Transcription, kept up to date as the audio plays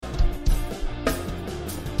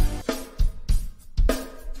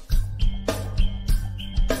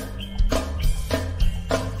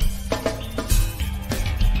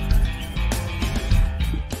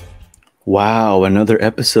Wow, another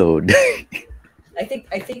episode. I think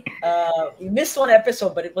we missed one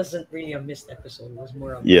episode, but it wasn't really a missed episode. It was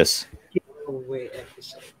more of a Yes. giveaway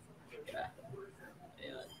episode. Yeah.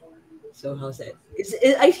 Yeah. So how's that?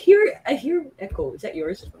 I hear echo. Is that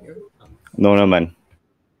yours? From your No naman.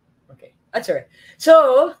 okay. That's all right.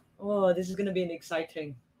 So this is gonna be an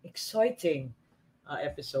exciting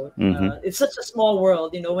episode. Mm-hmm. It's such a small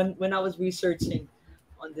world, When I was researching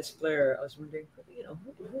on this player, I was wondering,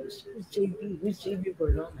 who's JB? Who's JB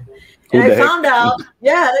Berloman? And Who I the heck? found out,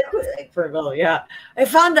 yeah, like Virgo, yeah. I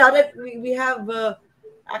found out that we have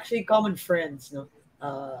actually common friends,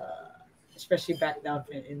 especially back down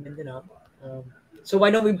in Mindanao. Um, so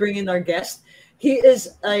why don't we bring in our guest? He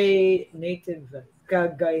is a native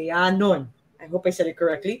Cagayanon. I hope I said it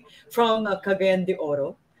correctly. From Cagayan de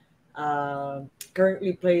Oro.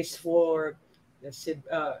 Currently plays for the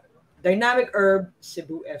Dynamic Herb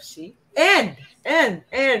Cebu FC and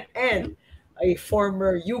a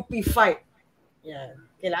former UP fight. Yeah,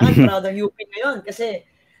 kailangan proud ang UP ngayon kasi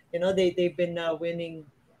they've been winning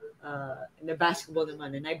in the basketball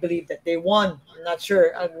naman, and I believe that they won. I'm not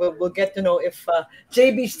sure. We'll get to know if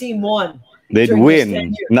JB's team won They'd during his win,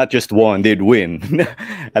 tenure. not just one. They'd win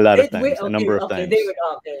a lot of It win. times, a Okay, number of okay, times. they would.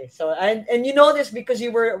 Okay, so and you know this because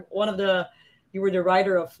you were the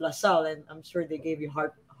writer of LaSalle, and I'm sure they gave you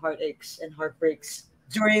heartaches and heartbreaks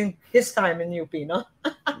during his time in UP, no?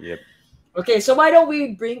 Yep. Okay, so why don't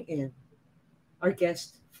we bring in our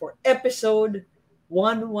guest for episode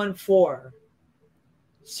 114,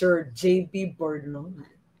 Sir JB Bordlong.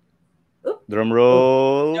 Oop, Drum oh,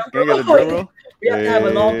 roll. drum Can I get a roll. drum roll? We have to have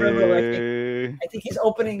a long drum roll. I think. Hey. I think he's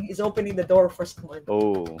opening the door for someone.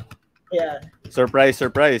 Oh, Yeah. surprise,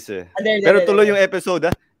 surprise eh. There, Pero there, tuloy there. yung episode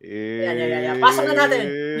ah. Yeah. Pasok na natin.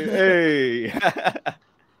 Hey.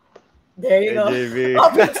 There you Hey, go. JB. Oh,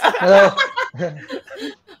 pizza. Hello.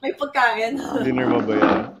 May pagkain. Dinner mo ba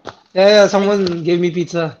yan? Yeah, someone gave me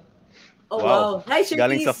pizza. Oh, Wow. wow. Hi, Sir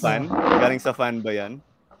Galing sa Keith. fan? Galing sa fan ba yan?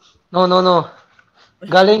 No.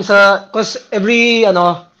 Galing cause every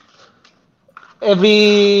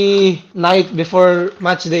night before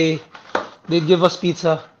match day, they'd give us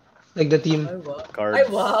pizza, like the team. Ay, wow. Carbs. Ay,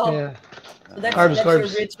 wow. Yeah, So that's Carbs. your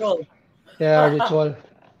ritual. yeah, ritual.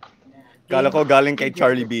 Kala ko galing kay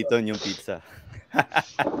Charlie Beaton yung pizza.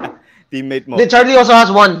 Teammate mo. Then Charlie also has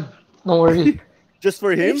one. Don't worry. Just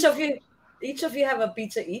for him? Each of you have a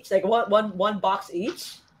pizza each, like one box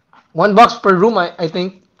each. One box per room, I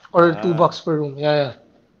think, or two Ah. box per room. Yeah.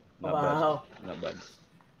 Not Wow. bad. Not bad.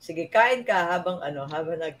 Sige, kain ka habang ay,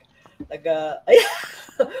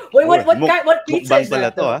 wait, what pizza Mukbang is pala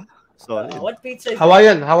that? to though? ah. Solid. What pizza is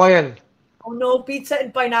Hawaiian. that? Oh no, pizza and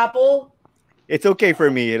pineapple? It's okay for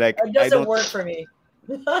me. Like It I doesn't don't. work for me.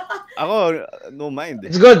 Ako no mind.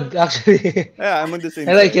 It's good actually. Yeah, I'm on the same.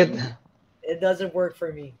 I like side. it. It doesn't work for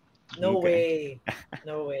me. No Okay. way.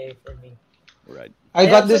 No way for me. Right. I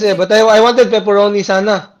got this but I wanted pepperoni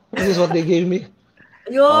sana. This is what they gave me.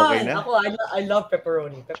 Yun. Okay na? Ako, I love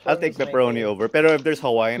pepperoni. I'll take Pepperoni is my pepperoni favorite. over. Pero if there's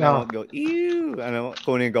Hawaiian, I No. won't go. Ew. Ano,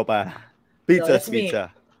 kunin ko pa. No, Pizza's that's me. pizza.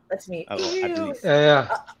 That's me. Ako, at Ew. least. Yeah.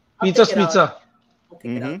 I'll Pizza's take it out. pizza. I'll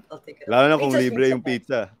take it out. Mhm. I'll take it out. Lalo na kung Pizza's libre yung pa.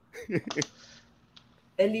 pizza.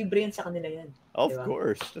 Libre yan sa kanila yan. Of Diba?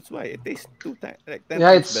 course. That's why it tastes 2 times. Like 10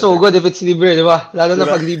 Yeah, times it's so better. good if it's libre, di ba? Lalo na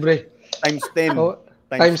Diba? pag libre. Times 10. Oh,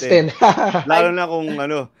 times 10. Lalo na kung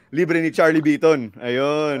libre ni Charlie Beaton.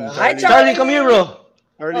 Ayun. Hi, Charlie, come here, bro.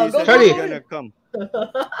 Charlie go, said Charlie. he's gonna come.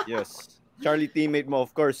 Yes. Charlie teammate mo,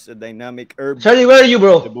 of course, a dynamic herb. Charlie, where are you,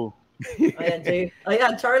 bro? Cebu. Ayan, Jay.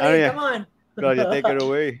 Ayan, Charlie, Ano yan? come on. Claudia, take it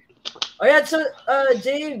away. Ayan, so,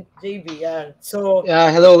 JB, yeah. So, Yeah,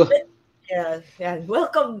 hello. yeah.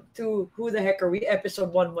 Welcome to Who the Heck Are We, episode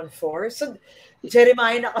 114. So,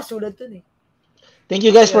 Jeremiah nakasulat dun eh. Thank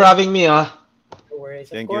you guys for having me. No worries,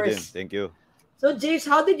 of Thank you, Tim. course. Thank you. So, James,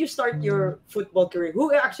 how did you start your football career?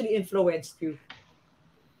 Who actually influenced you?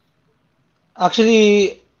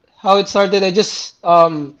 Actually, how it started, it was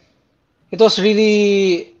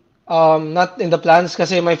really not in the plans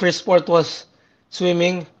kasi my first sport was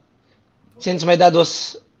swimming since my dad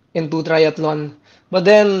was into triathlon. But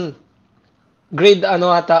then grade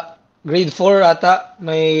 4 ata,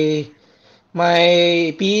 my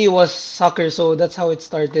PE was soccer, so that's how it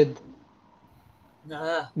started.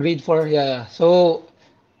 Grade 4, yeah. So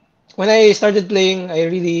when I started playing, I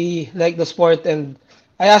really liked the sport and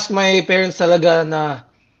I asked my parents talaga na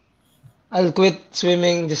I'll quit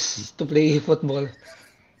swimming just to play football.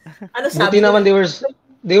 Ano Buti sabi naman nila?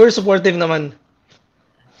 they were supportive naman.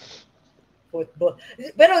 Football.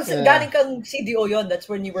 Pero Yeah. galing kang CDO yon, that's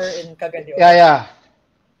when you were in Cagayan. Yeah.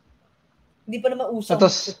 Hindi pa naman uso ang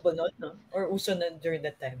Tapos- football noon, no? Or uso na during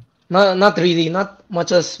that time? Not really, not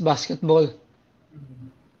much as basketball.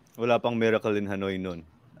 Wala pang Miracle in Hanoi noon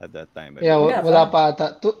at that time, I Yeah, believe. Yeah, wala fun. pa ata.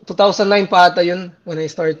 2009 pa ata yun when I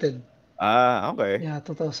started. Okay. Yeah,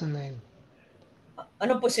 2009.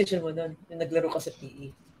 Anong position mo nun? Yung naglaro ka sa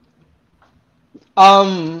PE?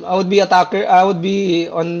 I would be attacker. I would be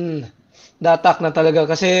on the attack na talaga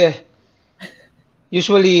kasi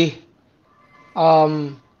usually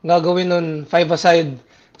gagawin nun 5 aside.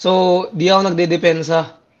 So, di ako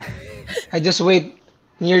nagdedepensa. I just wait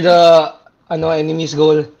near the enemy's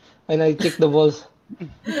goal and I kick the balls.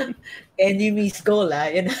 Enemy's goal,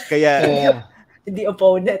 Yan. Kaya, Yeah. Hindi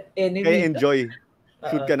opponent, kaya enemy. enjoy.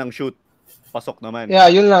 Shoot Oo. ka ng shoot. Pasok naman. Yeah,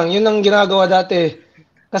 yun lang. Yun ang ginagawa dati.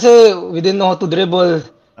 Kasi we didn't know how to dribble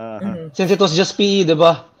Aha. since it was just PE, di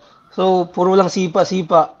ba? So, puro lang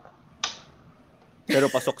sipa-sipa. Pero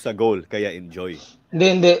pasok sa goal, kaya enjoy.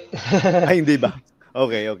 Hindi. Ay, hindi ba?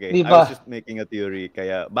 Okay. Hindi I was pa. just making a theory.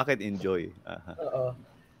 Kaya, bakit enjoy? Aha. Oo.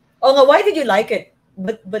 Oh, nga, why did you like it?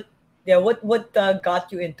 But yeah, what got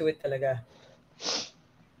you into it talaga?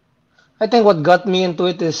 I think what got me into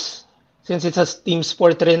it is since it's a team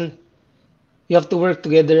sport rin, you have to work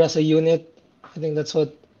together as a unit. I think that's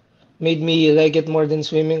what made me like it more than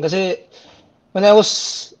swimming. Kasi when I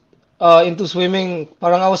was into swimming,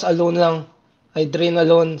 parang I was alone lang. I train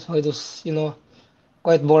alone, so it was,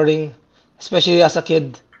 quite boring, especially as a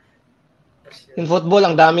kid. In football,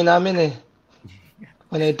 ang dami namin eh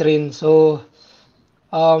when I train. So,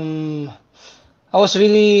 I was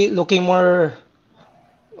really looking more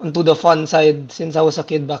onto the fun side since I was a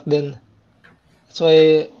kid back then. So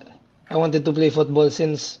I wanted to play football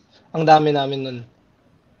since ang dami namin nun.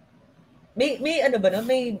 May ano ba no?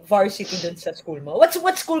 May varsity dun sa school mo. What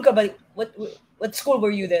school ka ba? What school were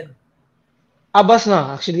you then? Abas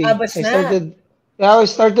na, actually. Abas na. I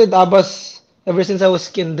started Abas ever since I was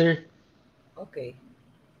kinder. Okay.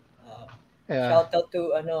 Yeah. Shout out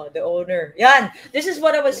to the owner. Yan. This is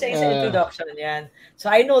what I was saying sa introduction. Yan. So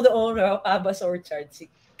I know the owner of Abbas Orchard, si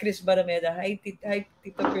Chris Barameda. Hi,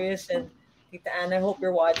 Tito Chris and Tita Anna. I hope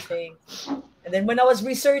you're watching. And then when I was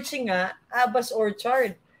researching Abbas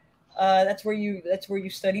Orchard, that's where you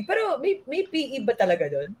study. Pero may PE ba talaga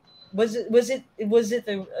doon? Was it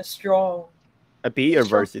a strong A PE or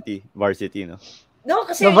varsity? Varsity, no? No,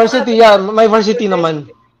 kasi The varsity, yeah, may varsity naman.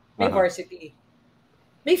 May Uh-huh. varsity.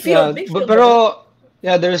 May field, may field. Pero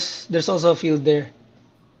yeah, there's also a field there.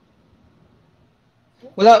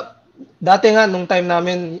 Wala, dati nga nung time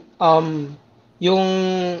namin yung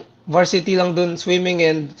varsity lang dun swimming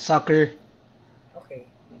and soccer. Okay.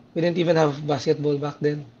 We didn't even have basketball back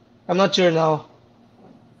then. I'm not sure now.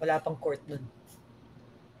 Wala pang court nun.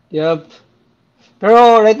 Yep.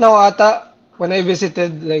 Pero right now ata, when I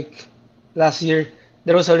visited like last year,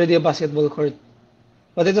 there was already a basketball court.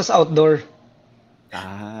 But it was outdoor.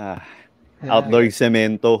 Outdoor yung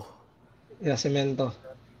semento. Yeah, semento.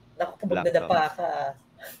 Naku, kung magdadapa ka.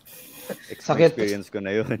 Sakit. Experience ko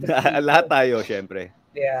na yun. Lahat tayo, syempre.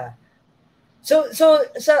 Yeah. So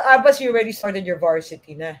sa Abbas, you already started your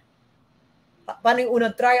varsity na. Paano yung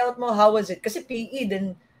unang tryout mo? How was it? Kasi PE,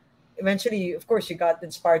 then eventually, of course, you got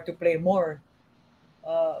inspired to play more.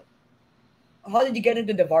 How did you get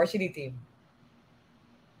into the varsity team?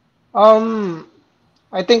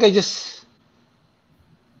 I think I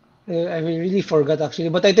really forgot actually,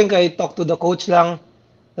 but I think I talked to the coach lang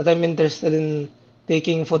that I'm interested in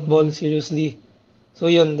taking football seriously. So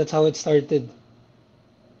yun, that's how it started.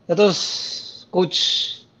 That was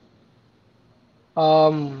Coach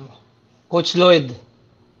Lloyd.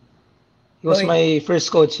 He was Lloyd. my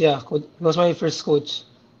first coach, yeah. He was my first coach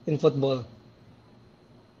in football.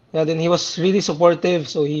 Yeah, then he was really supportive,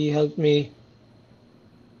 so he helped me.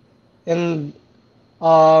 And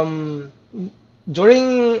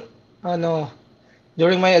during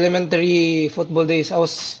my elementary football days, I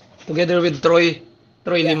was together with Troy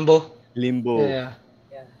Yeah. Limbo. Limbo. Yeah.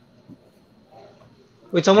 Yeah.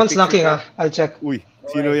 Wait, someone's knocking, I'll check. Uy,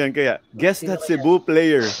 sino yan kaya? Guess that Cebu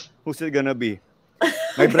player. Who's it gonna be?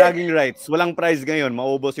 May bragging rights. Walang prize ngayon.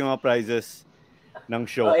 Maubos yung mga prizes ng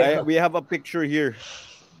show. We have a picture here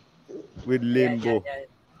with Limbo. Yan.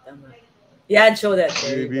 Tama. Yan, show that.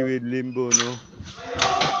 There you Maybe go. with Limbo, no?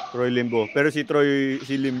 Troy Limbo. Pero si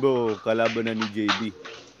Limbo, kalaban na ni JB.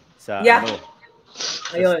 Sa Yeah.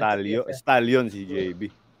 sa Ayun. Stallion si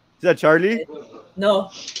JB. Is that Charlie?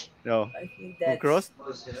 No. No. I think Who that's... crossed?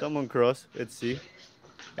 Someone crossed. Let's see.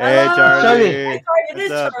 Ah, Hey, Charlie. Hi, Charlie. It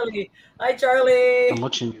is What's up? Charlie. Hi, Charlie. I'm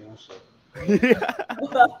watching you also.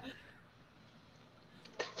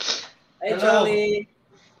 Hi, Charlie.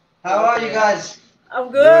 How are you guys?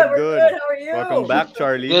 I'm good. We're Good. good. How are you? Welcome back,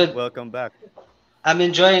 Charlie. Good. Welcome back. I'm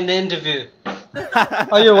enjoying the interview.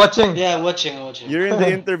 Oh, you're watching? Yeah, watching. You're in the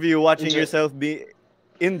interview, watching yourself be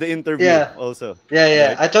in the interview Yeah. also.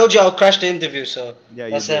 Yeah. Right? I told you I'll crash the interview, so Yeah,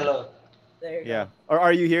 you that's did. hello. There you Yeah. go. Or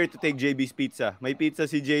are you here to take JB's pizza? May pizza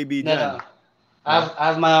si JB No, dyan. no. I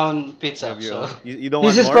have my own pizza, Have you, so you don't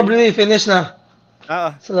This want is more? probably finished na.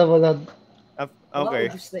 Ah, Sa Labalad. okay.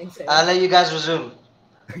 Wow, just things. I'll let you guys resume.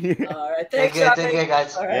 All right, Take thanks, care, Charlie.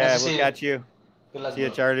 guys. All right. Yeah, Nice to we'll see catch you. Good luck, See you,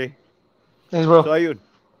 bro. Charlie. Thanks, bro. So ayun.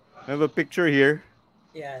 I have a picture here.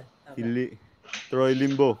 Yeah. Si Okay. Troy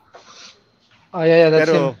Limbo. Oh, yeah, that's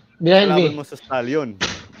Pero him. Behind kalaban me. mo sa Stallion.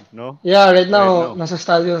 No? Yeah, right now. now, nasa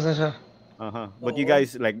stallions na siya. But you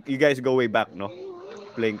Oo. guys go way back, no?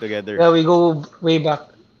 Playing together. Yeah, we go way back.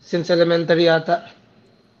 Since elementary yata.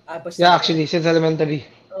 Basta Yeah, na. actually, since elementary.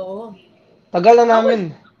 Oo. Tagal na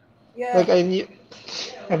namin. Yeah. Like,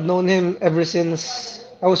 I've known him ever since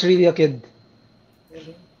I was really a kid.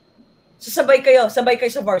 So sabay kayo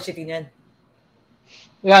sa varsity niyan.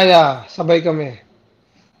 Yeah, sabay kami.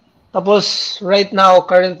 Tapos, right now,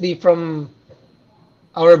 currently from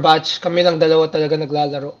our batch, kami lang dalawa talaga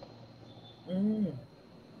naglalaro. Mm.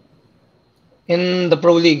 In the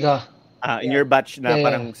Pro League, ha? In your batch na Yeah.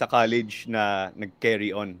 parang sa college na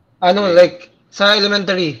nag-carry on. Ano, like, sa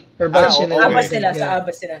elementary, our batch in okay. Abas elementary. nila, sa Yeah.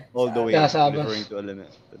 abas nila. All the way. Yeah, sa Abas. Referring to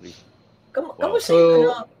elementary. Kamusta So-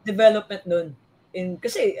 yung development nun?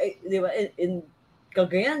 Kasi, di ba, in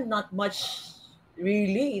Cagayan, not much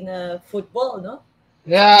really in football, no?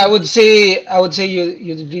 Yeah, I would say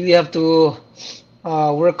you really have to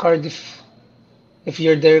work hard if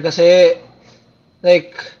you're there kasi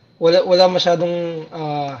like wala masyadong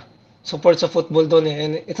support sa football doon eh.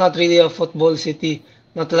 And it's not really a football city,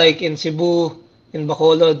 not like in Cebu, in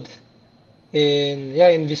Bacolod, in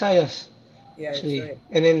Visayas Yeah, that's actually. right.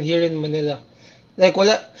 And then here in Manila. Like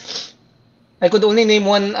I could only name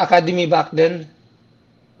one academy back then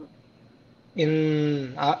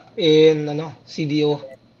in CDO.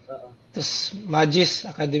 Oo. Tapos Magis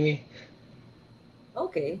Academy.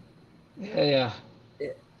 Okay. Yeah.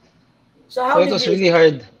 So So how it did was you? really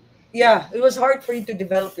hard. Yeah, it was hard for you to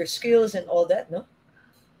develop your skills and all that, no?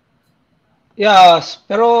 Yeah,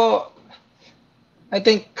 pero I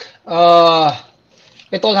think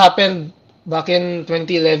it all happened back in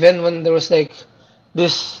 2011 when there was like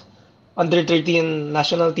this under 13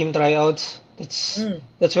 national team tryouts.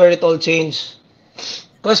 That's where it all changed.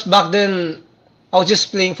 Because back then I was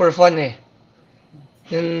just playing for fun eh.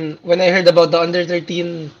 And when I heard about the under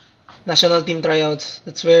 13 national team tryouts,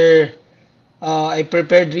 that's where I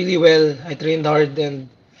prepared really well. I trained hard and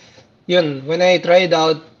yun, when I tried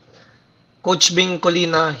out, Coach Bing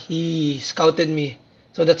Colina, he scouted me.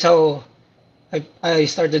 So that's how I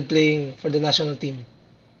started playing for the national team,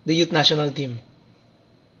 the youth national team.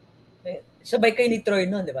 Sabay kayo ni Troy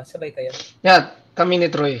noon, di ba? Sabay kayo. Yeah, kami ni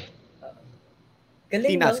Troy.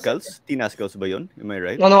 Galing, no? Tinascals? Tinascals ba yun? Am I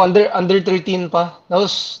right? No, under 13 pa. That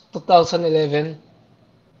was 2011.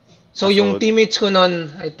 So yung teammates ko noon,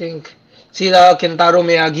 I think, sila Kentaro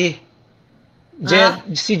Miyagi.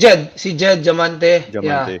 Si Jed Diamante.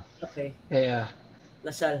 Diamante. Okay. Yeah.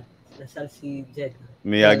 Lasal si Jed.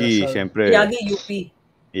 Miyagi, Yeah, syempre. Miyagi, UP.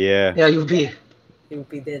 Yeah. Yeah, UP.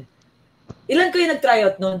 UP din. Ilan kayo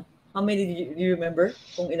nag-tryout noon? How many do you remember?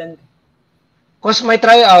 Kung ilan? Because my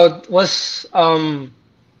tryout was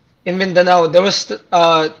in Mindanao. There was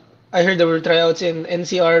I heard there were tryouts in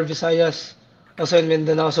NCR, Visayas, also in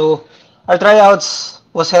Mindanao. So our tryouts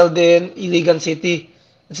was held in Iligan City.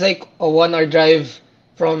 It's like a 1-hour drive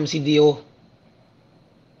from CDO.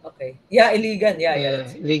 Okay. Yeah, Iligan. Yeah.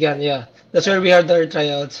 Iligan, yeah. That's where we had our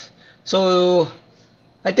tryouts. So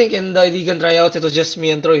I think in the Iligan tryouts, it was just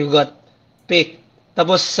me and Troy who got picked.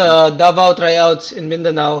 Tapos sa Davao tryouts in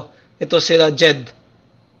Mindanao, it was sila Jed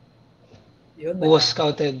Yun, who was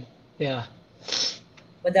scouted. Yeah.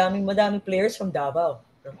 madaming players from Davao.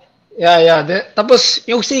 Yeah. Tapos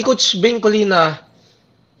yung si Coach Bing Colina,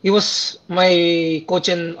 he was my coach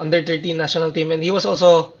in under 13 national team and he was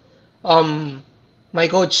also my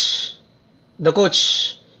coach, the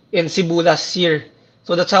coach in Cebu last year.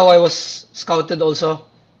 So that's how I was scouted also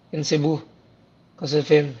in Cebu because of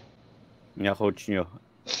him. Yeah, coach nyo.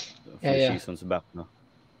 A few Yeah. seasons back, no?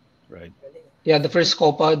 Right. Yeah, the first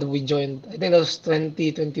Copa that we joined, I think that was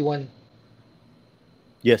 2021.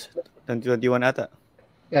 Yes. 2021 ata.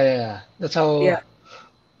 Yeah. That's how Yeah.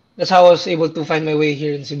 I was able to find my way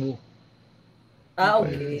here in Cebu.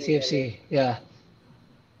 Okay. CFC. Yeah.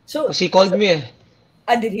 So, Because he called me eh.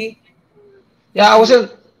 did he? Yeah, I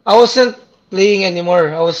wasn't playing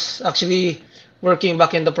anymore. I was actually working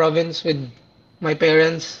back in the province with my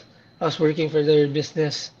parents. I was working for their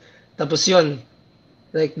business. Tapos yun,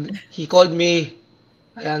 like he called me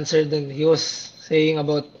I answered and he was saying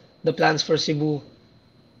about the plans for Cebu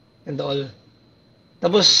and all.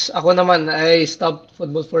 Tapos ako naman, I stopped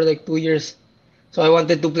football for like 2 years. So I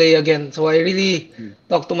wanted to play again. So I really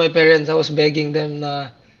talked to my parents. I was begging them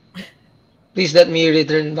na please let me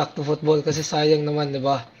return back to football kasi sayang naman, 'di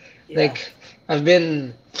ba? Yeah. Like I've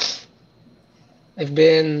been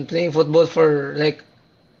playing football for like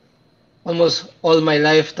almost all my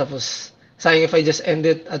life tapos sayang if I just end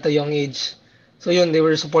it at a young age. So yun, they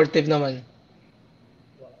were supportive naman.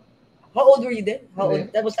 How old were you then? How Yeah. old?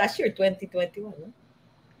 That was last year, 2021. No?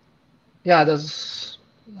 Yeah,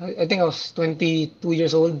 I think I was 22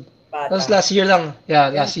 years old. That was Bata. last year lang. Yeah,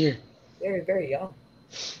 Yeah. last year. Very, very young.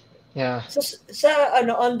 Yeah. So sa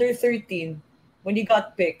under 13, when you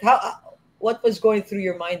got picked, what was going through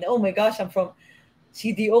your mind? Oh my gosh, I'm from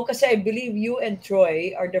CDO kasi I believe you and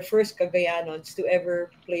Troy are the first Cagayanons to ever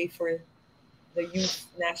play for the youth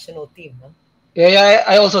national team. Huh? Yeah,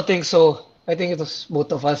 I also think so. I think it was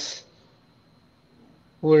both of us.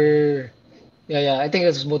 I think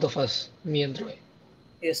it was both of us, me and Troy.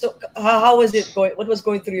 Yeah, so how was it going? What was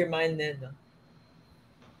going through your mind then? No?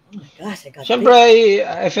 Oh my gosh, I got Siyempre, picked.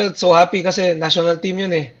 I felt so happy kasi national team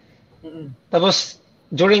yun eh. Mm-mm. Tapos,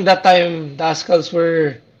 during that time, the Ascals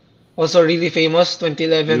were also really famous,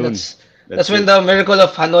 2011. Yun. That's when the Miracle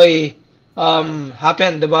of Hanoi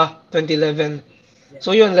happened, diba? 2011.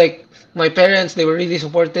 So yun, like, my parents, they were really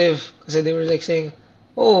supportive kasi they were like saying,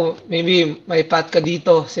 oh, maybe may path ka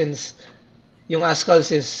dito since yung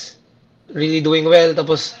Ascals is really doing well.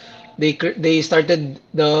 Tapos, they started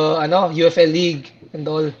the UFL League and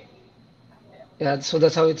all. Yeah, so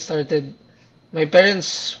that's how it started. My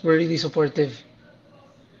parents were really supportive.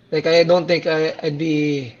 Like, I don't think I'd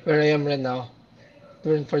be where I am right now.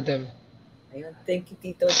 Doing for them. Ayun, thank you,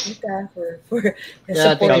 Tito and Tita, for Yeah, thank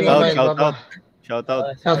supporting you, Shout out, Mama and shout Papa. out. Shout out.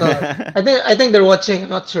 Shout out. I think they're watching. I'm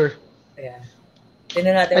not sure. Yeah.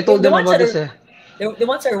 Tingnan natin. I told The them ones about that this. are- The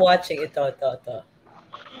ones that are watching, ito.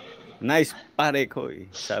 Nice pare ko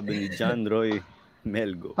sabi ni John Roy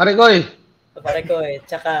Melgo. Pare Koy, Pare ko eh.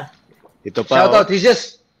 Tsaka, Ito pa, shout out. He's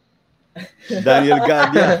just Daniel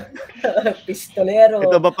Gadia. pistolero.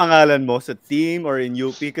 Ito ba pangalan mo sa team or in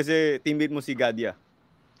UP? Kasi teammate mo si Gadia.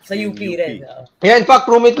 Sa UP rin. Oo. yeah. In fact,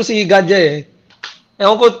 roommate ko si Gadja eh.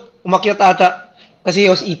 Ewan ko, umakyat ata kasi he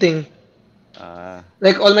was eating. Ah,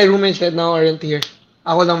 Like all my roommates right now aren't here.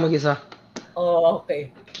 Ako lang mag-isa. Oh, okay.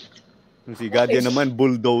 yung si Gadia naman,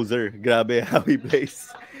 bulldozer. Grabe how he plays.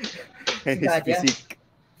 And his Gadia? physique.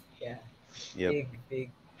 Yeah. Yep. Big.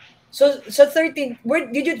 So 13, where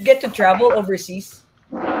did you get to travel overseas?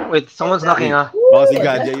 Wait, someone's knocking ah. Baka si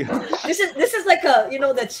Gadia yun. This is like a,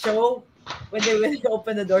 that show when they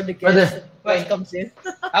open the door, the Brother. guest comes in.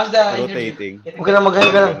 How's the interview? Rotating. Okay lang, mag-hi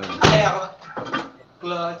ka lang. Okay, ako.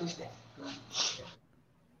 Kulang Tuesday.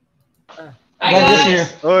 Hi Gadja's guys! here.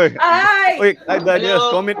 Oy, Hi! oy, ay Daniel,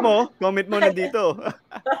 Hello. comment mo na dito.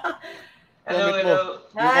 Hello, Comment mo. hello.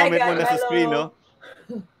 Yung Hi, comment mo guys. na sa Hello. screen, no?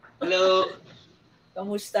 Hello.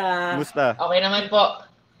 Kamusta? Kumusta? Okay naman po.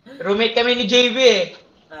 Roommate kami ni JB eh.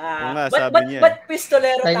 Oo nga, sabi niya. Ba't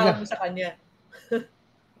pistolero Ay, tawag nga. mo sa kanya?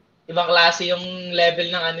 Ibang klase yung level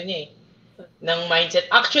ng ano niya eh. Ng mindset.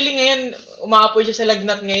 Actually ngayon, umaapoy siya sa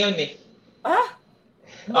lagnat ngayon eh. Ah?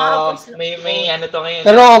 Oo, Maapos na. may ano to ngayon.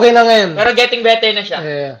 Pero okay na ngayon. Pero getting better na siya.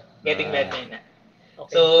 Yeah. Getting better na.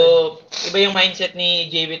 Okay, So, good. iba yung mindset ni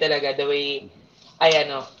JB talaga. The way,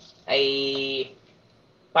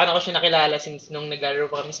 paano ko siya nakilala since nung nag-aaral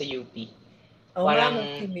pa kami sa UP. Oh, parang-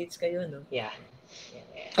 teammates kayo, no? Yeah.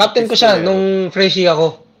 Captain ko siya nung freshie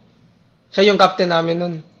ako. Siya yung captain namin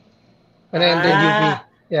nun. When I entered UP.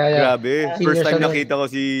 Yeah. Grabe. Senior First time siya nun. nakita ko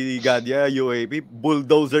si Gadia, UAP,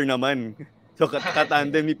 bulldozer naman. So,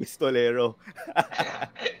 katandem ni Pistolero.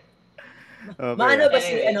 Okay. Maano ba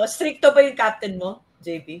si, stricto ba yung captain mo,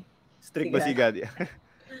 JP? Strict ba si Gadia?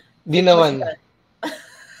 Di naman.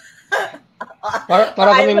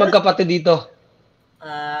 Para kami magkapatid dito.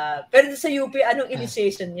 Pero sa UP, anong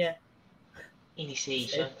initiation niya?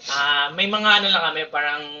 Initiation. May mga ano lang kami,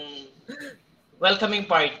 parang welcoming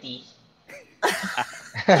party.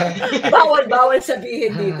 Bawal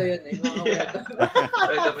sabihin dito yun eh.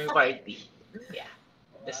 Welcoming party. Yeah.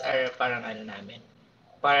 That's our parang ano namin.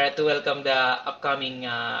 Para to welcome the upcoming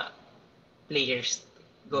players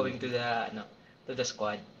going to the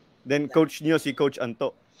squad. Then coach niyo si Coach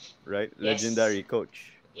Anto, right? Yes. Legendary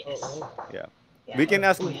coach. Yes. Yeah. Yeah. We can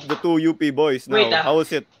ask the two UP boys now. Wait, How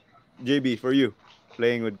was it, JB, for you,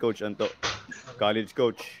 playing with Coach Anto, college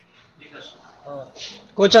coach?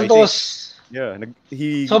 Coach I think- Antos, Yeah,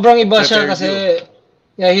 he sobrang iba siya prepared kasi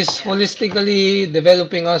you. he's holistically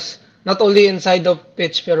developing us not only inside the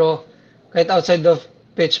pitch pero kahit outside of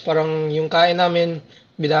pitch. Parang yung kain namin,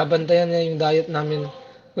 binabantayan niya yung diet namin,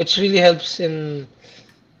 which really helps in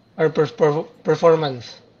our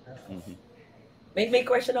performance. May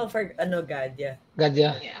question ako for Gadya.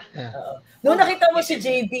 Gadya. Yeah. Yeah. Noong nakita mo si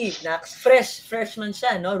JB, Nax, freshman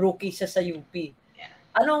siya, no? Rookie siya sa UP. Yeah.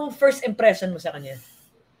 Anong first impression mo sa kanya?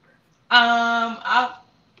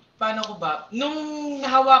 Paano ko ba? Nung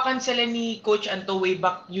nahawakan sila ni Coach Anto way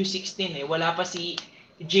back U16 wala pa si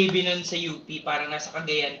JB nun sa UP, parang nasa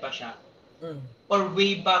Cagayan pa siya. Or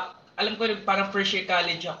way back, alam ko parang first year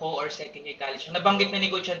college ako or second year college. Nabanggit na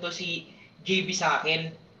ni Coach Anto si JB sa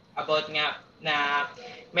akin about nga na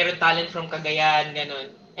meron talent from Cagayan,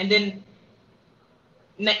 ganun. And then,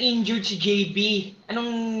 na-injured si JB.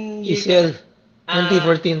 Anong year? ACL,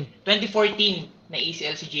 2014. 2014,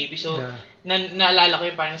 na-ACL si JB. So, naalala ko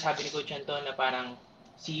yung parang sabi ni Coach Anto na parang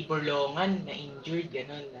si Borlongan na-injured,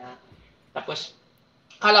 ganun. Tapos,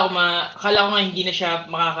 kala ko nga hindi na siya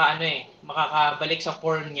makakabalik sa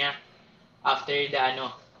form niya after the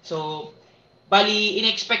So, bali,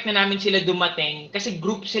 in-expect na namin sila dumating kasi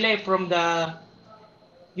group sila from the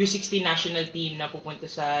U16 national team na pupunta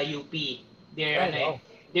sa UP. They're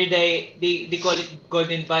they call it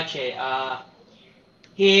Golden Batch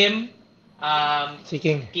him, Si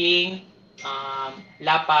King,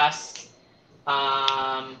 Lapas,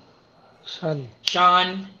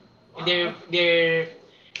 Sean,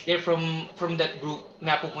 they're from that group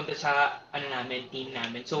na pupunta sa team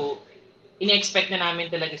namin. So ina-expect na namin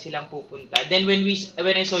talaga silang pupunta. Then when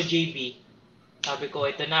I saw JB, sabi ko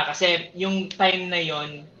ito na kasi yung time na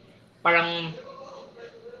yon parang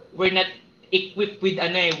we're not equipped with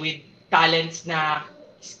with talents na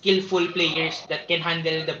skillful players that can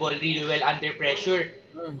handle the ball really well under pressure.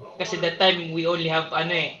 Kasi that time we only have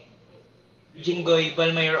Jinggoy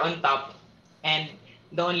Balmayor on top, and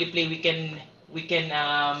the only play we can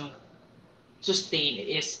sustain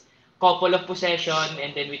is couple of possession,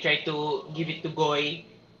 and then we try to give it to Goy,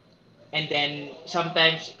 and then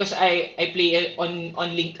sometimes because I play on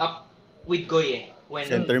link up with Goy when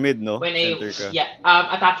center mid, no? When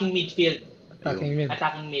attacking midfield.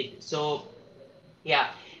 Attacking mid. So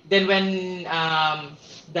yeah, then when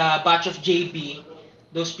the batch of JB,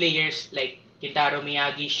 those players like Kintaro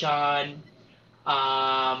Miyagi, Sean,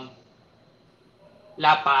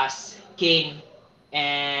 Lapas, King,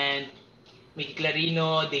 and Mickey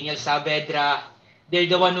Clarino, Daniel Saavedra, they're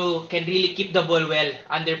the one who can really keep the ball well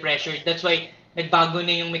under pressure. That's why nagbago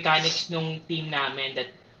na yung mechanics ng team namin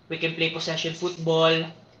that we can play possession football,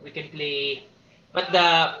 we can play, but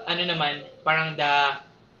parang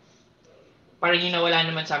yung nawala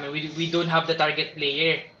naman sa amin, we don't have the target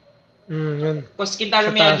player. Because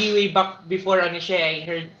Kintaro Miyagi way back before I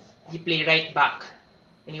heard he play right back.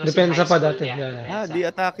 Depensa pa dati. Di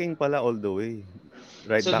attacking pala all the way.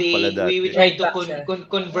 Right so back pala dati. we try to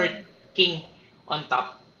convert King on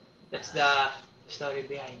top. That's the story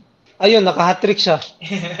behind. Ayun, naka-hat-trick siya.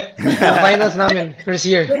 Finals namin, first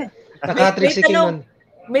year. Naka-hat-trick si King nun.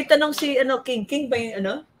 May tanong si King. King ba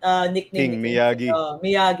yung nickname? King Miyagi.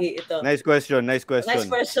 Miyagi, ito. Nice question.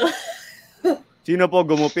 Sino po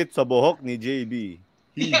gumupit sa buhok ni JB?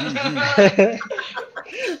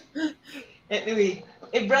 Anyway,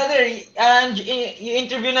 brother, you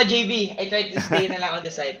interview na JB. I tried to stay na lang on the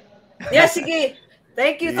side. Yeah, sige.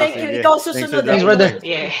 Thank you. Ikaw susunod. Thanks, brother.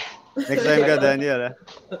 Yeah. Next time ka, Daniel.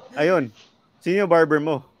 Ayun. Sino yung barber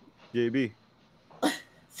mo, JB?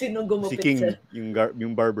 Sino gumupit? Si King,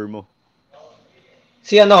 yung barber mo.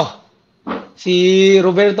 Si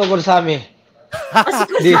Roberto Corsame.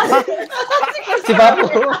 Si Papu.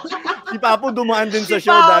 Si Papu dumaan din sa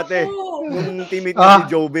show dati. Nung teammate ni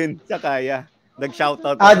Jobin sa Kaya.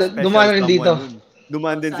 Nag-shoutout. Dumaan rin dito.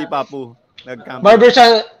 Dumaan din si Papu.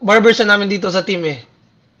 Barber siya namin dito sa team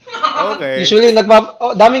Okay. Usually,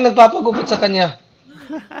 daming nagpapagupit sa kanya.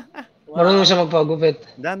 Marunong siya magpagupit.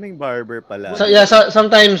 Daming barber pala. So,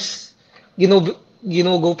 sometimes,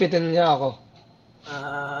 ginugupitin niya ako.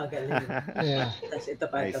 Galing. Yeah. Ito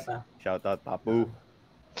pa. Shoutout, Papu.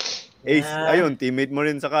 Ace, ayun, teammate mo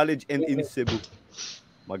rin sa college and in Cebu.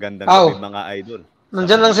 Magandang gabi, mga idol.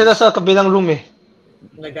 Nandyan lang sila sa kabilang room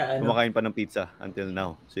Kumakain pa ng pizza until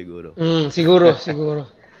now, siguro. Siguro.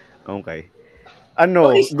 Okay.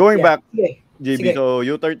 Going back, JB, so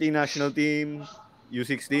U13 national team,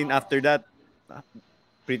 U16, after that,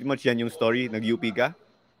 pretty much yan yung story, nag-UP ka?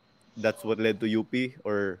 That's what led to UP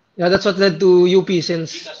or? Yeah, that's what led to UP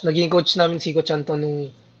since naging coach namin si Coach Anton nung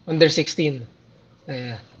under 16.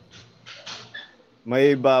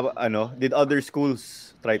 May did other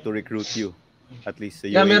schools try to recruit you? At least sa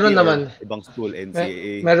UAP meron naman. Ibang school,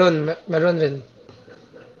 NCAA? Meron rin.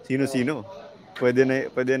 Sino-sino? Pwede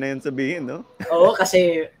na yun sabihin, no? Oo,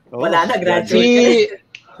 kasi wala na, Si graduate.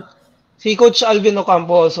 si Coach Alvin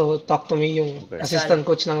Ocampo also talk to me, yung Okay. assistant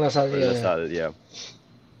coach ng Lasal. For Yeah. Lasal, yeah.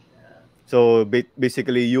 So,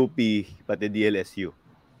 basically, UP, pati DLSU.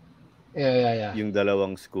 Yeah. Yung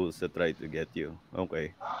dalawang schools that try to get you.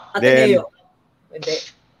 Okay. Ateneo. Hindi.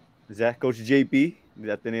 Is that Coach JP? Did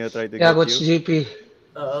Ateneo try to Yeah, get Coach you? JP.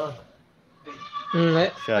 Oo.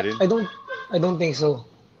 Siya rin? I don't think so.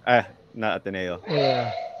 Na Ateneo.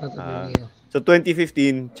 Yeah, not Ateneo. So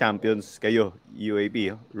 2015 champions kayo,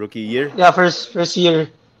 UAP, rookie year. Yeah, first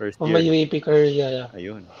year First of my year. UAP career. Yeah.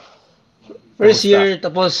 Ayun. First Kamusta? year,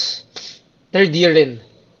 tapos third year rin.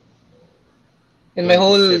 In my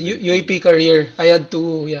whole 2017. UAP career, I had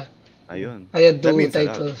two Ayun. I had That two means a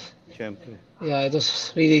lot. titles. Siyempre. Yeah, it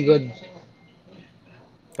was really good.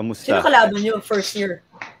 Kamusta? Sino kalaban nyo first year?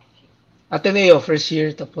 Ateneo, first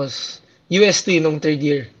year, tapos UST nung third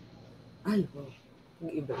year. Ay, wow.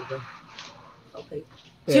 Yung iba-iba. Okay.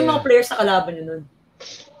 Sino Yeah. mga players na kalaban nyo nun?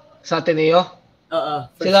 Sa Ateneo, Oo.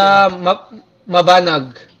 first sila year. Mabanag.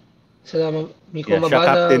 Sila Miko Yeah, siya Mabanag.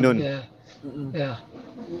 captain nun. Yeah. Mm-mm. Yeah.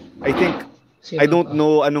 I think Sino I don't pa?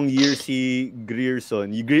 know anong year si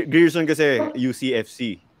Grierson. Grierson kasi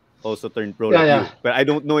UCFC also turned pro like Yeah. you. But I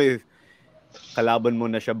don't know if kalaban mo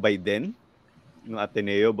na siya by then no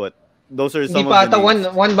Ateneo, but those are Hindi some pa of the ata,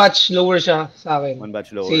 names. one batch lower siya sa akin. One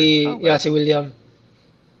batch lower. Si Okay. si William.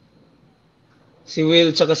 Si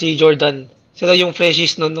Will tsaka si Jordan. Sila yung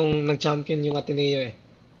freshies nung nag-champion yung Ateneo eh.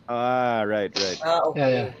 Right. Okay.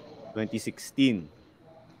 Yeah. 2016.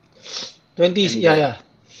 20, And, yeah.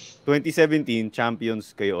 2017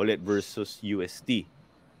 champions kayo ulit versus UST.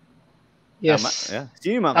 Yes. Tama? Yeah.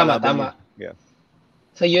 Sino yung mga Tama, kalaban tama. niyo? Yeah.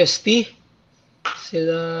 Sa UST,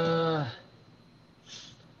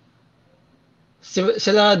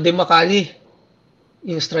 sila Demakali,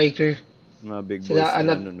 yung striker. Mga big boys Sila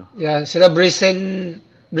na no. yeah, sila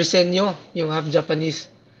Brisenyo, yung half Japanese.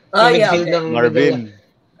 Ah, Yung yeah, midfield okay. ng Marvin.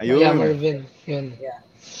 Medela. Ayun. Yeah, Marvin. Yun. Yeah.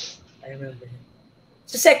 I remember him.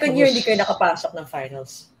 So second year, Tapos- hindi kayo nakapasok ng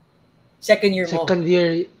finals. Second year mo. Second year,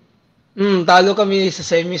 talo kami sa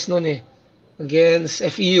semis noon eh. Against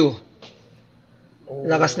FEU. Oh.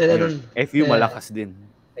 Lakas nila Ayun. nun. FU Yeah. malakas din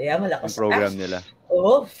Kaya malakas. ang program nila.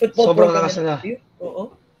 Oo, football Sobrang program lakas nila. yun. Oo.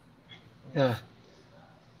 Yeah.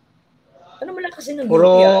 Ano malakas din ng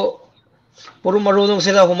UP, Puro marunong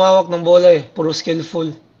sila humawak ng bola eh. Puro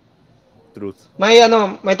skillful. Truth. May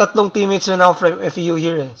tatlong teammates na ako from FEU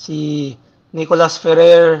here eh. Si Nicolas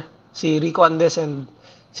Ferrer, si Rico Andes, and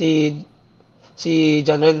si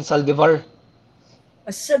Janren Saldivar.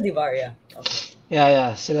 Sa Divaria. Okay.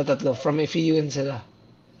 Yeah. Sila tatlo. From FEU and sila.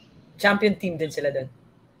 Champion team din sila doon.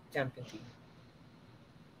 Champion team.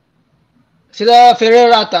 Sila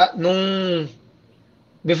Ferrer ata,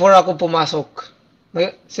 before ako pumasok,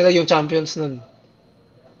 sila yung champions nun.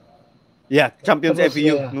 Yeah, champions Tapos,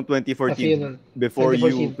 FEU yeah. noong 2014. FEU nun. Before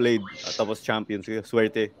you 2014. played. Tapos champions kayo.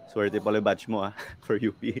 Swerte pala batch mo for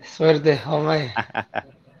UP. Swerte. Okay.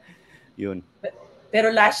 Yun.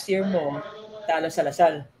 Pero last year mo, talo sa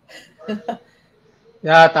Lasal.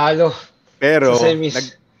 Yeah, talo. Pero Sa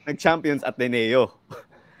semis. nag-champions Ateneo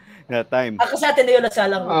that time. Kasi Ateneo Lasal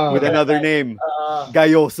lang. With another name.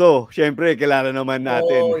 Gayoso. Siyempre, kilala naman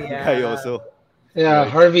natin. Oh, yeah. Gayoso. Yeah,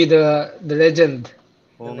 Harvey the legend.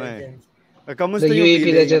 Oo nga eh. Legend. Kamusta The yung UAP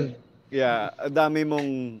feeling? legend. Yeah, ang dami mong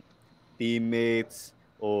teammates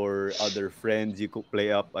or other friends you could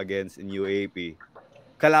play up against in UAP.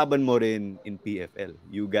 Kalaban mo rin in PFL.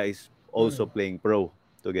 You guys also playing pro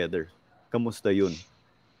together. Kamusta yun?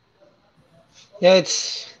 Yeah,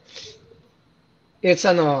 it's it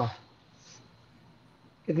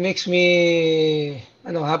makes me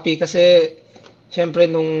happy kasi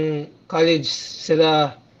syempre nung college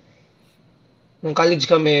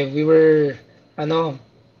kami, we were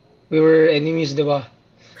enemies, 'di ba?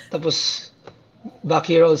 Tapos back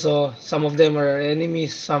here also, some of them are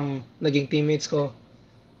enemies, some naging teammates ko.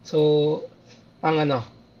 So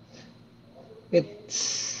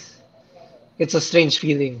it's a strange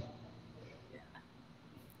feeling.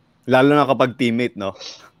 Lalo na kapag teammate, no?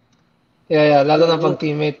 Yeah, lalo na pag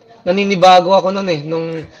teammate. Naninibago ako noon eh,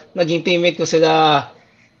 nung naging teammate ko sila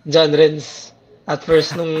John Renz at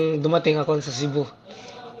first nung dumating ako sa Cebu.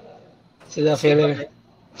 Sila Ferrer.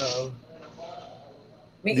 Oo.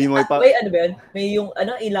 May, Di mo ipa- may ano ba yun? May yung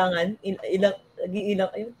ilangan, ilang,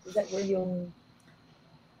 ayun, is that where yung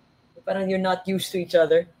parang you're not used to each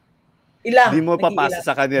other? Ilang. Di mo papasa nag-iilang.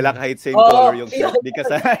 sa kanila kahit same Oo, color yung shirt. yun. Di ka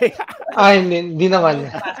sanay. Ay, hindi naman.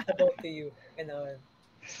 Pass the ball to you. Ganun.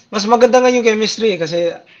 Mas maganda nga yung chemistry eh,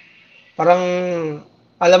 kasi parang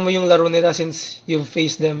alam mo yung laro nila since you've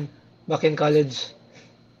faced them back in college.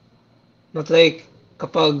 Not like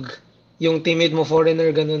kapag yung teammate mo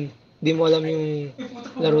foreigner ganun, di mo alam yung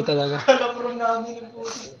laro talaga.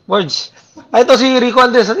 Words. Ay, ito si Rico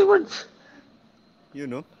Andes. Ano yung words? You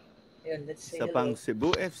know, Yun, let's say sa pang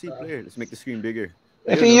Cebu FC player. Let's make the screen bigger.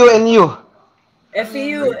 FEU-NU.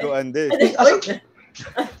 FEU. Rico Andes.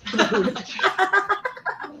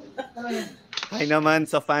 Hi naman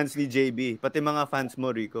sa fans ni JB. Pati mga fans mo,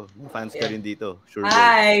 Rico. Mga fans ka rin dito. Sure.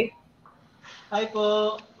 Hi. Hi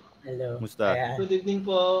po. Hello. Musta? Ayan. Good evening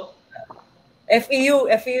po. FEU.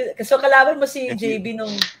 So kalaban mo si FEU. JB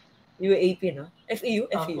nung UAP, no? FEU?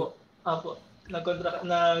 FEU. Apo. Naglaban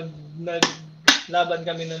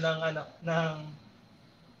kami ng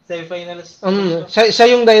semifinals. Siya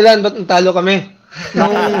yung dahilan ba't talo kami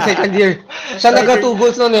nung second year. Siya nagka-2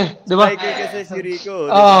 goals nun eh, di ba? Striker kasi si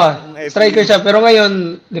Rico. Striker siya, pero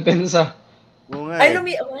ngayon, depensa. Oo nga Ay,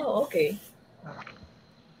 eh. okay.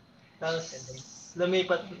 Tapos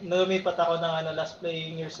lumipat ako ng last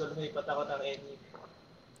playing years ko, lumipat ako ng NU.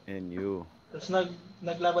 NU. Tapos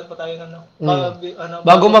naglaban pa tayo ng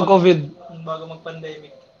Bago mag-COVID. Bago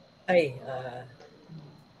mag-pandemic. Ay,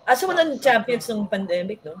 so walang champions ng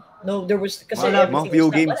pandemic, no? No, there was, kasi Wala, everything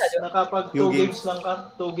few was games. wala, di ba? Nakapag Few 2 games games. lang ka.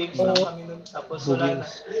 2 games lang kami nun. Tapos wala na.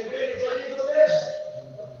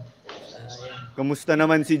 Kamusta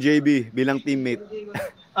naman si JB bilang teammate?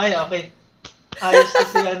 Ay, okay. Ayos to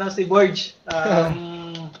si Borge.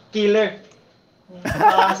 Killer.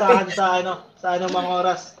 Nakakasahan sa mga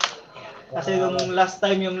oras. Kasi nung last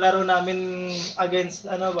time yung laro namin against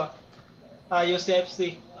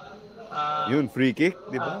UCFC. Yun, free kick,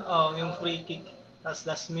 di ba? Yung free kick. Tapos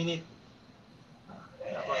last minute.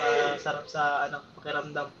 Napakasarap sa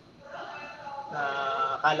pakiramdam. Na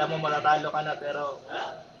akala mo matatalo ka na pero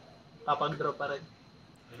kapag-draw pa rin.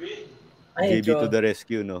 Ay, JB to the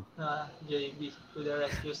rescue, no? JB to the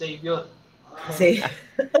rescue, savior. Kasi,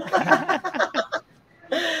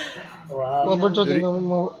 wow. Mabarcho, di na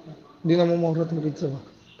mo maurot ng pizza ba?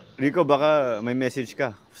 Rico, baka may message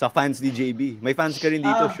ka sa fans ni JB. May fans ka rin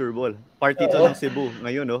dito, Sure Ball. Party to ng Cebu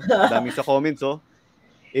ngayon, no? Dami sa comments, oh.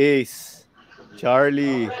 Ace,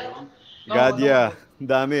 Charlie, Gadia,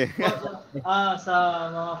 dami. Sa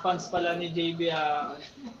mga fans pala ni JB,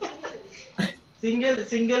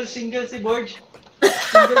 single si Borge.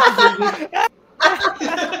 Single si JB.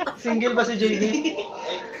 Single ba si JB?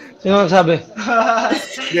 Sino nagsabi?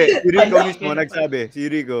 Hindi, si Rico mismo nagsabi. Si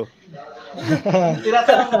Rico.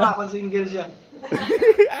 Tinatanong mo kung single siya.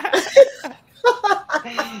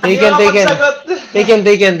 Taken.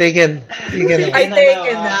 Ay,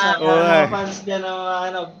 taken na. Mga fans dyan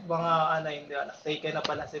hindi wala. Taken na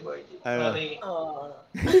pala si Borge. Sorry.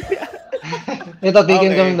 Ito,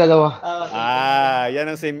 taken Okay. kaming dalawa. Yan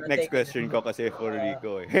ang same next question ko kasi for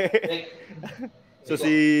Rico. So si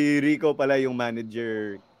Rico pala yung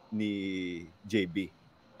manager ni JB.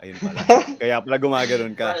 Ayun pala. Kaya pala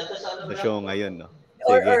gumagano'n ka sa show ngayon, no? Sige.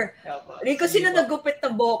 Or, Rico, sino naggupit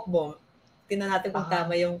ng buhok mo? Tingnan natin kung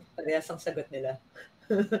tama yung parehas ang sagot nila.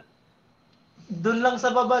 Doon lang sa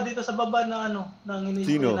baba, dito sa baba na nang Sino?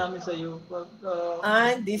 ini-screen namin sa iyo.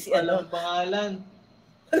 Hindi si Alam pangalan.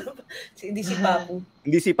 Hindi si Papu.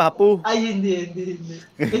 Hindi si Papu. Ay, hindi.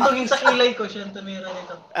 Ito yung sa kilay ko, siya ang tumira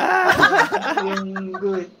nito. Yung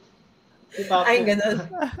good. Si Papo. Ay, ganun.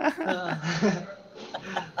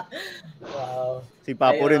 Wow. Si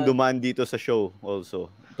Papu rin Ayun. dumaan dito sa show also.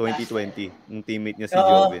 2020. Yung teammate niya si Oo.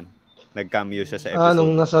 Jovin. Nag-cameo siya sa episode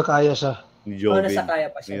Nung nasa kaya siya. ni Jovin. nasa kaya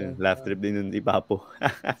pa siya. Yun, laugh trip din yun ni Papu.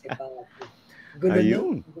 Si Papu. Good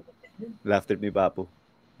Ayun. Laugh trip ni Papu.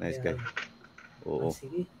 Nice guy. Oo.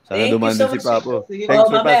 Sige. Sana Thank you dumaan so din si much. Papu. Sige. Thanks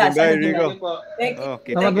for mamaya, passing by, sana Rico. Thank you po. Thank you.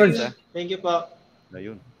 Okay, Salamat, thank you. George. Thank you po.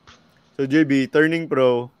 Ayun. So JB, turning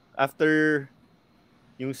pro, after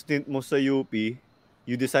yung stint mo sa UP,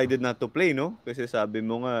 you decided not to play, no? Kasi sabi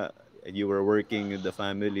mo nga, you were working with the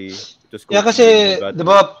family. It was Yeah, cool. kasi, You got- di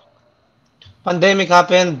ba, pandemic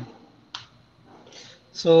happened.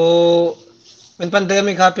 So, when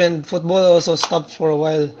pandemic happened, football also stopped for a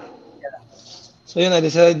while. So yun, I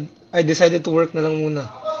decided to work na lang muna.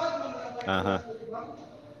 Aha.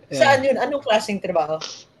 Saan yun? Anong klaseng trabaho?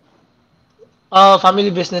 Family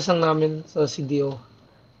business lang namin sa CDO.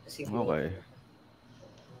 Sige. Okay.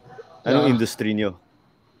 Anong Yeah. industry nyo?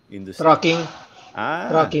 Industry. Trucking.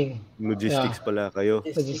 Trucking. Logistics pala kayo.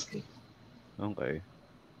 Logistics. Okay.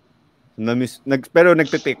 Pero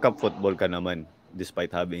nagpe-pick up football ka naman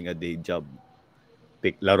despite having a day job.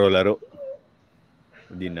 Laro-laro.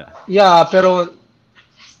 Hindi na. Yeah, pero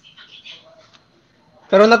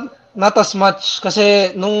not as much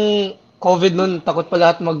kasi nung COVID nun takot pa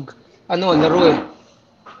lahat laro eh.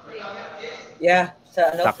 Yeah.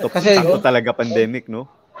 Sakto talaga pandemic, no?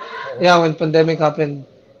 Yeah, when pandemic happened,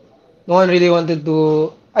 no one really wanted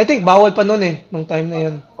to. I think bawal pa noon nung time na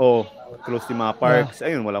yun. Oh, close to mga parks.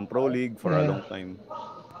 Ayun, walang Pro League for a long time.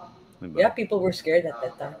 Diba? Yeah, people were scared at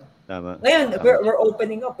that time. Tama. Ngayon, we're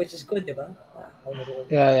opening up, which is good, di ba?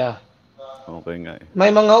 Yeah. Okay nga eh. May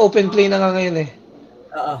mga open play na nga ngayon eh.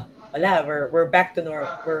 Wala, we're back to normal.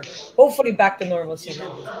 We're hopefully back to normalcy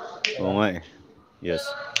now. Oo nga eh. Yes.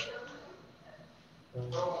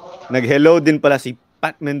 Nag-hello din pala si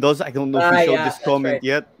Pat Mendoza. I don't know if he showed this comment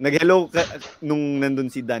yet. Nag-hello nung nandun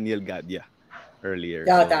si Daniel Gadia earlier.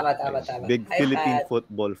 Tama. Big Hi, Philippine Pat.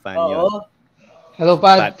 football fan yun. Hello,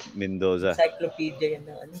 Pat. Pat Mendoza. Encyclopedia yan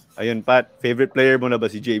na ano. Ayun, Pat. Favorite player mo na ba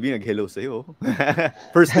si JB? Nag-hello sa'yo.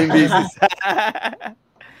 First name basis.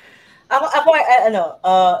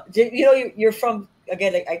 You're from,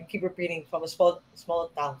 again, like I keep repeating, from a small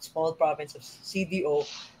town, small province of CDO.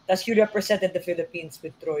 Thus, you represented the Philippines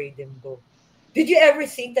with Troy Dimbo. Did you ever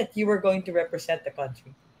think that you were going to represent the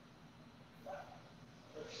country?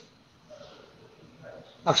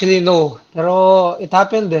 Actually, no. Pero it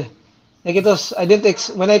happened eh. Like it was,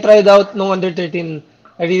 when I tried out no under 13,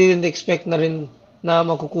 I really didn't expect na rin na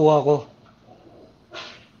makukuha ko.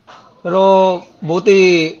 Pero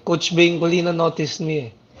buti Coach Bing Colina noticed me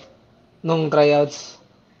eh, nung tryouts.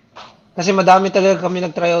 Kasi madami talaga kami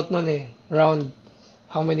nag-tryout nun eh. Around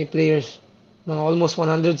how many players? Almost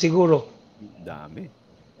 100 siguro. Dami.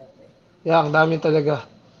 Yeah, ang dami talaga.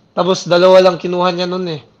 Tapos 2 lang kinuha niya nun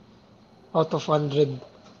eh. Out of 100.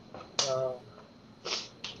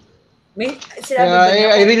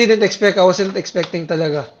 I really didn't expect. I wasn't expecting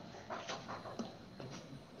talaga.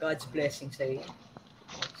 God's blessing sa'yo.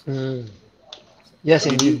 Yes,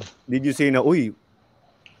 indeed. Did you say na,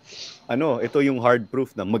 ito yung hard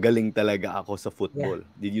proof na magaling talaga ako sa football?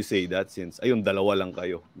 Yeah. Did you say that since, 2 lang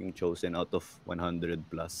kayo yung chosen out of 100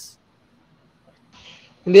 plus?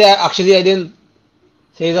 Hindi, actually, I didn't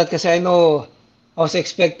say that kasi I know I was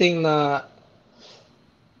expecting na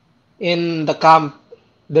in the camp,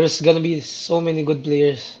 there's gonna be so many good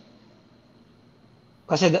players.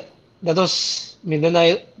 Kasi that was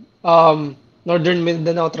Mindanao, Northern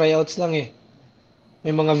Mindanao tryouts lang eh.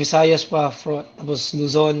 May mga Visayas pa, tapos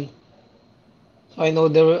Luzon. So I know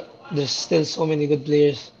there's still so many good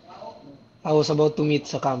players I was about to meet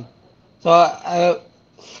sa camp. So I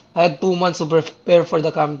had 2 months to prepare for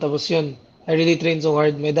the camp. Tapos yun, I really trained so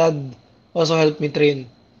hard. My dad also helped me train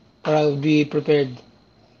para I would be prepared.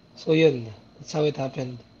 So yun, that's how it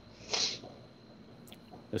happened.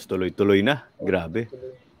 Tapos tuloy-tuloy na. Grabe.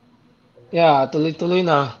 Yeah, tuloy-tuloy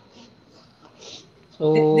na.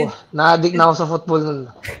 So, na-addict na ako sa football nun.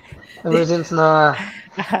 Ever since na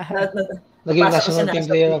naging national team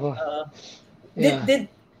player ako.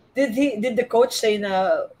 Did the coach say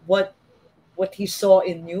na what he saw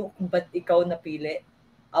in you, kung ba't ikaw napili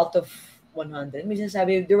out of 100? Minsan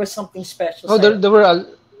sabi, there was something special. Oh, there were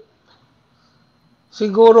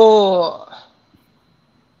siguro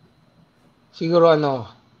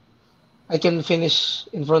I can finish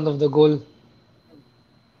in front of the goal.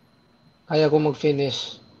 Kaya ko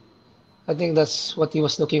mag-finish. I think that's what he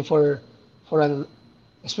was looking for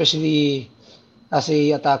especially as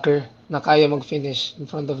a attacker na kaya mag-finish in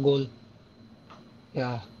front of goal.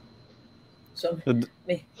 Yeah. So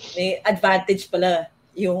may advantage pala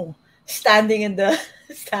yung standing in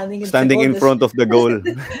front of the goal.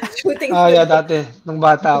 Shooting. Yeah, dati nung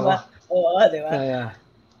bata ako. Oo, di ba? Yeah.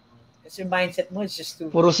 Kasi yung mindset mo is just to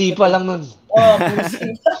puro sipa lang nun. Puro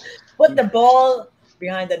sipa. Put the ball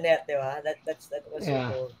behind the net, di ba? That was your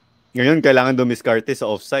goal. Ngayon, kailangan dumiskarte sa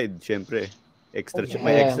offside, syempre. May extra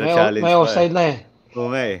challenge. May offside na eh. Oo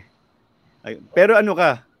nga eh. Pero ano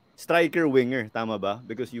ka? Striker, winger, tama ba?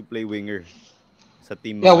 Because you play winger sa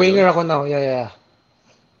team. Yeah, winger ako now. Yeah.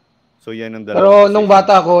 So yan ang Pero nung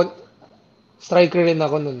bata ako, striker rin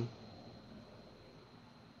ako nun.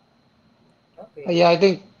 Okay. I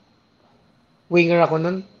think winger ako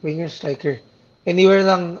nun. Winger, striker. Anywhere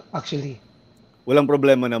lang actually. Walang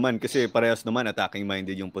problema naman kasi parehas naman attacking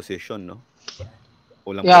minded yung position, no?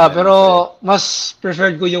 Pero mas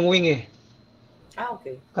preferred ko yung wing eh.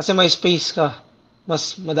 Okay. Kasi may space ka.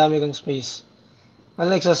 Mas madami kang space.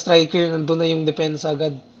 Unlike sa striker, nandun na yung depensa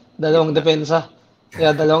agad. 2 depensa.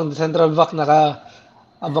 Yeah, 2 central back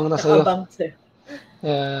naka-abang na sa'yo.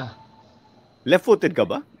 Yeah. Left-footed ka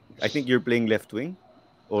ba? I think you're playing left wing?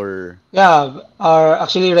 Or... Yeah,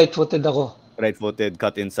 actually right-footed ako. Right-footed,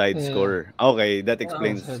 cut inside scorer. Okay, that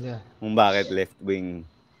explains kung bakit left wing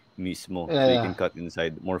mismo. So you can cut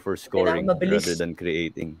inside more for scoring rather than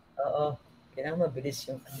creating. Oo. Kailangan mabilis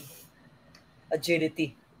yung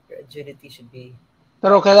agility. Your agility should be...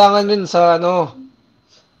 Pero kailangan din sa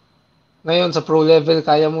Ngayon sa pro level,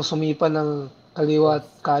 kaya mo sumipa ng kaliwa at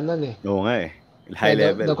kanan eh. Oo nga eh. High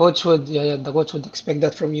Yeah, level. the coach would expect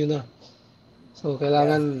that from you na. So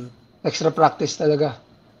kailangan extra practice talaga.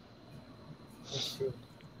 That's true.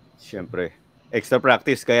 Siyempre. Extra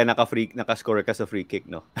practice kaya naka-score ka sa free kick,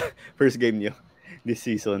 no? First game niyo this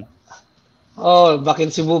season. Oh, back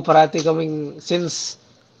in Cebu parati kaming since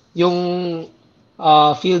yung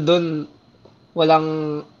field doon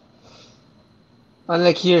walang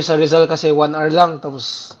unlike here sa Rizal kasi 1 hour lang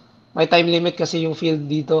tapos may time limit kasi yung field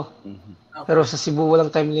dito. Pero sa Cebu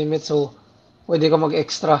walang time limit so pwede ka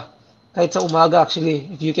mag-extra. Kahit sa umaga actually,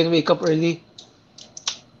 if you can wake up early,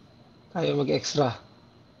 kaya mag-extra.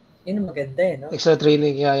 Yun ang maganda eh, no? Extra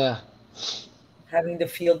training, yeah. Having the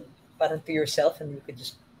field parang to yourself and you could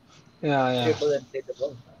just Yeah. dribble and play the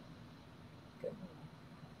ball. Okay.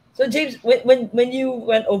 So James, when you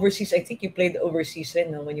went overseas, I think you played overseas rin,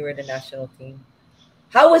 no, when you were in the national team.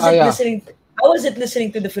 How was it yeah.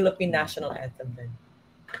 listening to the Philippine national anthem then?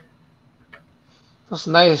 It was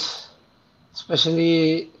nice.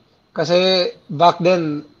 Especially kasi back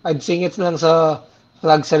then, I'd sing it lang sa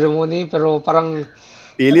flag ceremony pero parang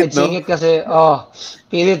Pilit, I'd sing no? it kasi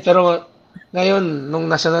pilit pero ngayon nung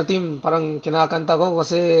national team parang kinakanta ko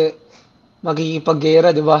kasi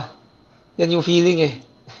magkikipag-gera, 'di ba? Yan yung feeling eh.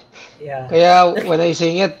 Yeah. Kaya when I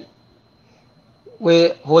sing it, we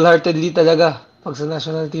wholeheartedly talaga pag sa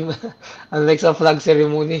national team unlike sa flag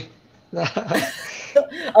ceremony.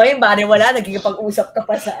 Oh, yung wala, nagkikipag-usap ka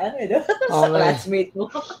pa sa ano, no? Sa Okay. classmate mo.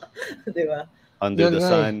 Di ba? Under Yun the nga eh.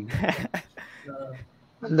 sun.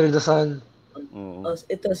 Under the sun. Oo. Oh,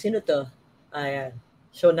 ito, sino to? Ayan.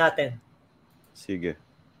 Show natin. Sige.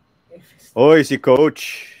 Oy, si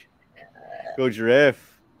Coach. Coach Ref.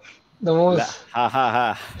 The most. Ha ha ha.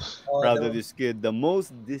 Oh, Proud no. of this kid. The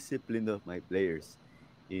most disciplined of my players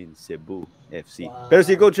in Cebu FC. Wow. Pero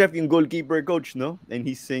si Coach Ref yung goalkeeper coach, no? And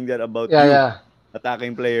he's saying that about you. Yeah.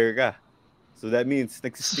 Attacking player ka. So that means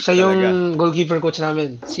nagsistick Siya yung talaga. goalkeeper coach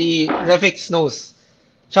namin. Si Refix knows.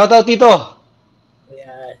 Shoutout Tito!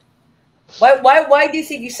 Yeah. Why do you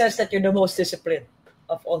think he says that you're the most disciplined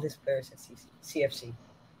of all his players at CFC?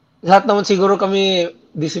 Lahat naman siguro kami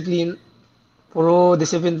discipline. Puro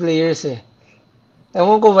disciplined players eh.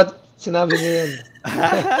 Ewan ko ba't sinabi niya yun.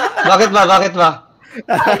 Bakit ba?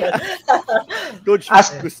 Coach,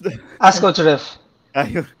 Ask- gusto. Ask Coach Ref.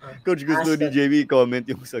 Ayun. Coach, gusto ni JB comment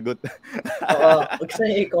yung sagot. Oo. Gusto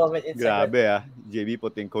niya i-comment in Grabe JB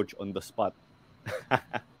putting coach on the spot.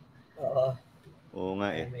 Oo. Oo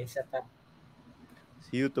nga eh. May isa pa.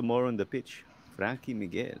 See you tomorrow on the pitch. Frankie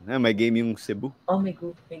Miguel. May game yung Cebu. Oh, may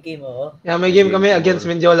game, oo. Yeah, may game kami against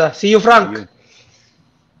Mendiola. See you, Frank! Ayun.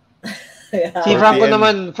 Yeah. Si 4 Franco PM.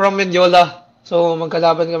 naman from Mendiola. So,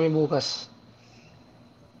 magkalaban kami bukas.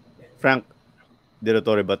 Frank De La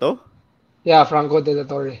Torre ba to? Yeah, Franco de la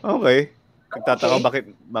Torre. Okay. Nagtataka Okay.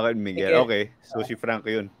 bakit Miguel. Miguel. Okay. So si Franco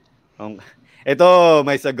yun. Ito,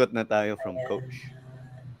 may sagot na tayo from coach.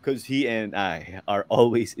 Because he and I are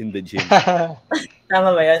always in the gym.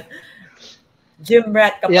 Tama ba yan? Gym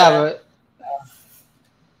rat ka pala. Yeah,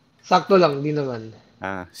 sakto lang, di naman.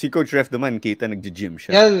 Si Coach Ref naman, kita nag-gym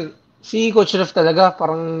siya. Yan, si Coach Ref talaga,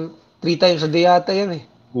 parang 3 times a day yata yan eh.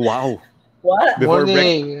 Wow. What? Before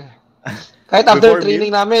Morning. Kahit after Before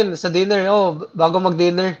training namin, sa dinner, bago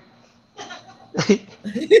mag-dinner.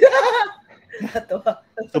 Natuwa.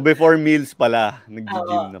 So before meals pala,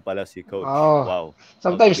 nag-gym na pala si Coach. Oo. Wow.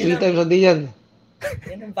 Sometimes Okay. 3 times a day yan.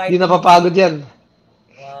 Yan ang Hindi vitamin. napapagod yan.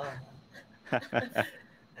 Wow.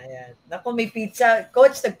 Ayan. Naku, may pizza.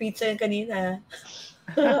 Coach, nag-pizza yun kanina.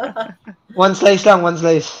 One slice lang, one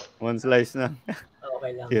slice. One slice na.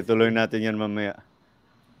 Okay lang. Sige, tuloy natin yan mamaya.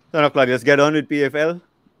 So, Claudia, let's get on with PFL.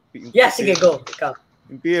 Yeah, sige, go. Ikaw.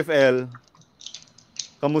 Yung PFL,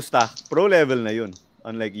 kamusta? Pro level na yun,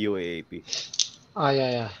 unlike UAAP.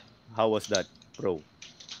 Yeah. How was that pro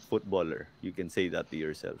footballer? You can say that to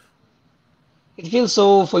yourself. It feels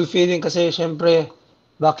so fulfilling kasi syempre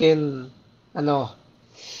back in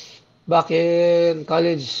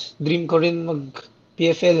college, dream ko rin mag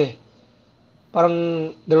PFL eh.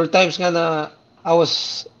 Parang there were times nga na I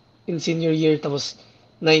was in senior year tapos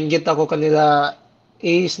nainggit ako kanila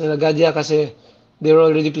Ace, nila Gadya kasi they were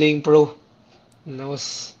already playing pro. And I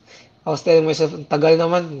was telling myself, tagal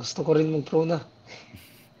naman, gusto ko rin mag-pro na.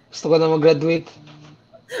 Gusto ko na mag-graduate.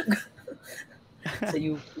 Sa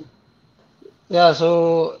UP. Yeah,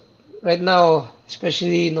 so right now,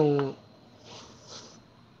 especially nung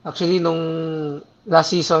last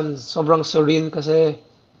season, sobrang surreal kasi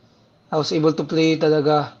I was able to play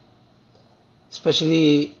talaga,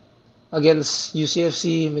 especially against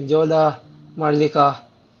UCFC, Mendiola, Marlica.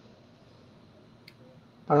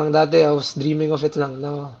 Parang dati, I was dreaming of it lang.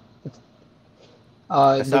 No, it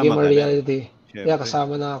became Kasama a ka na. reality. Siyempre. Yeah,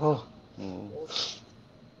 kasama na ako. Oo.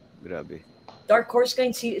 Grabe. Dark horse ka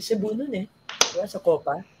yung Cebu nun eh. Diba, sa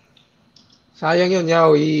Copa? Sayang yun. Yeah,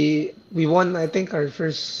 we won, I think, our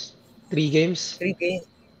first 3 games. 3 games.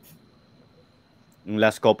 Yung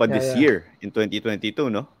last Copa Yeah, this yeah. year, in 2022,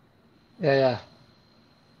 no? Yeah.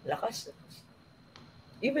 Lakas.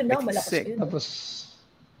 Even now, It's malakas sick. yun. Tapos,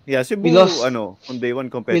 Yeah, Cebu, We lost- on day one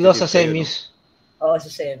competitive. we lost sa kayo, no? semis. Oo, sa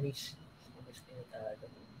semis.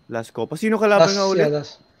 Last Copa. Sino kalaban nga ulit?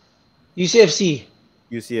 UCFC.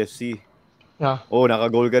 UCFC. Yeah. Oh,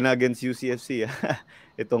 naka-goal ka na against UCFC.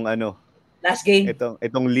 Itong Last game.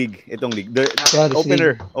 itong league. Yeah, this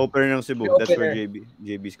Opener ng Cebu. The That's where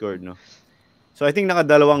JB scored, no? So I think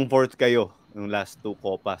nakadalawang fourth kayo yung last 2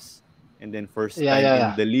 Copas. And then first time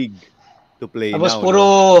in the league to play Tapos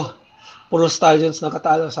now. puro Stallions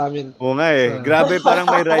nakatalo sa amin. Oo nga eh. Grabe, parang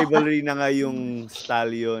may rivalry na nga yung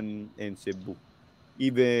Stallion and Cebu.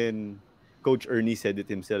 Even Coach Ernie said it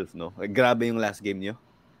himself, no? Grabe yung last game nyo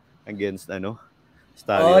against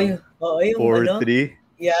Stallion. Yung 4-3.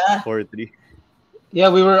 Yeah. 4-3. Yeah,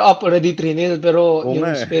 we were up already 3-0 pero Oo yung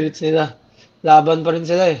nga eh. spirits nila, laban pa rin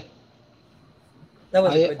sila eh. That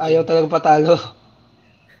was a good Ayaw game. talaga patalo.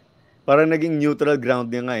 Parang naging neutral ground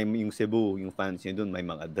niya nga yung Cebu, yung fans niya doon, may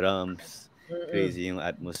mga drums. Crazy yung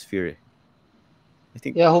atmosphere. I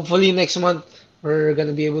think, Yeah, hopefully next month we're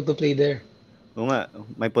gonna be able to play there. oo nga,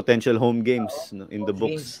 may potential home games no, in the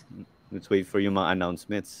Home books. Let's wait for yung mga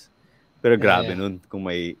announcements. Pero grabe Yeah. nun, kung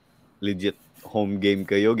may legit home game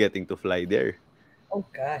kayo, getting to fly there. Oh,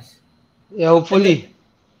 gosh. Yeah, hopefully.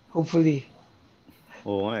 Hopefully.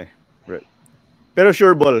 Oo nga eh. Right. Pero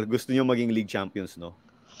sure ball, gusto niyo maging league champions, no?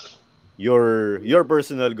 Your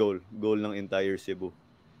personal goal ng entire Cebu.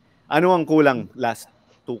 Ano ang kulang last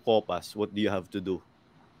 2 Copas? What do you have to do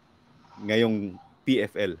ngayong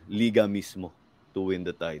PFL, Liga mismo, to win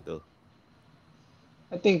the title?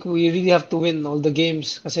 I think we really have to win all the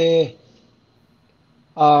games kasi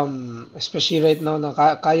especially right now na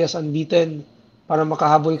Kaya's unbeaten, para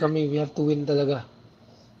makahabol kami, we have to win talaga.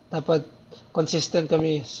 Dapat consistent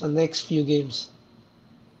kami sa next few games.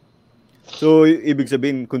 So, ibig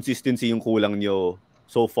sabihin, consistency yung kulang nyo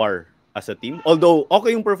so far as a team. Although,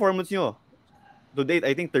 okay yung performance nyo. To date,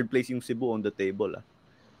 I think 3rd place yung Cebu on the table.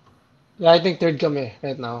 Yeah, I think 3rd kami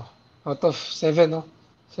right now. Out of 7, no?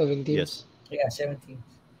 7 teams. Yes. Yeah, 17.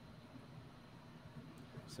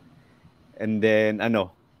 And then,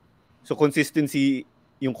 so consistency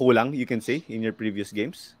yung kulang, you can say, in your previous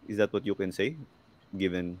games? Is that what you can say?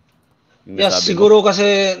 Given yung Yes, nasabi mo? siguro kasi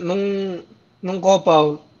nung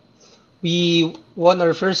Copa, we won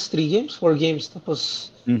our first 3 games, 4 games. Tapos,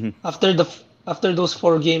 Mhm. after those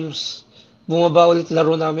 4 games, bumaba ulit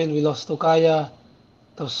laro namin. We lost to Kaya.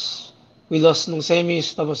 Tapos, we lost nung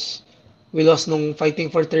semis. Tapos, we lost nung fighting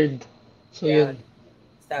for 3rd. So, Yeah. yun.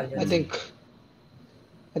 Stallions.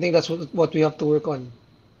 I think that's what we have to work on.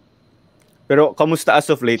 Pero kamusta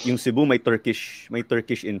as of late yung Cebu may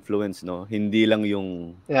Turkish influence, no? Hindi lang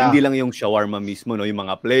yung shawarma mismo, no, yung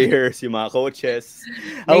mga players, yung mga coaches.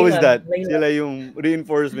 How is that? Layla. Sila yung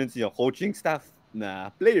reinforcements niyo, coaching staff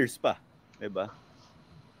na players pa, 'di ba?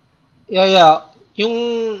 Yeah. Yung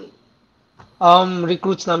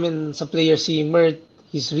recruits namin sa player, si Mert,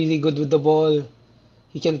 he's really good with the ball.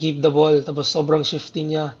 He can keep the ball. Tapos sobrang shifty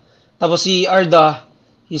niya. Tapos si Arda,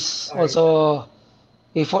 he's also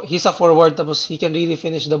he's a forward, tapos he can really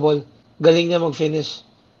finish the ball. Galing niya mag-finish.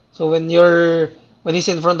 So when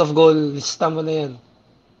he's in front of goal, lista mo na yan.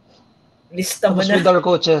 Lista mo Tapos na. with our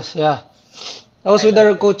coaches, yeah. Tapos with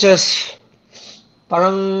our coaches,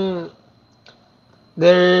 parang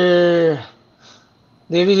they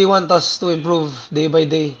really want us to improve day by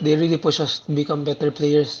day. They really push us to become better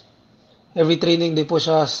players. Every training they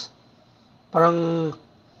push us. Parang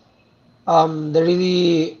they're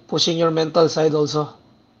really pushing your mental side also.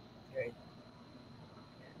 Right.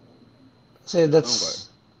 Kasi that's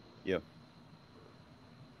Yeah.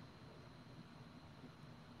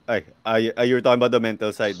 You're talking about the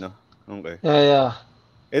mental side, no? Okay. yeah.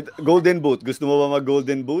 Golden Boot, gusto mo ba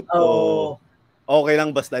mag-Golden Boot? Oo. O okay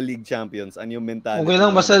lang basta League Champions? Ano yung mentality? Okay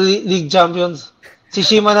lang basta league champions. Si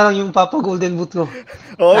Shima na lang yung Papa Golden Boot ko.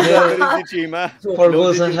 Oo, grabe rin si Chima. 4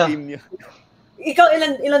 goals Loaded na yung siya. team niya. Ikaw,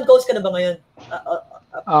 ilan goals ka na ba ngayon?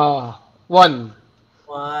 1. One.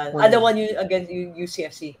 One. The one against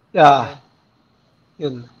UCFC. Yeah.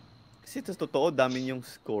 Yun. Kasi ito totoo, dami yung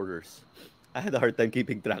scorers. I had a hard time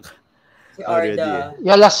keeping track. Si Already, Arda.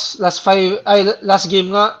 Yeah, last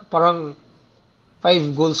game nga parang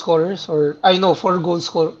 5 goal scorers or 4 goal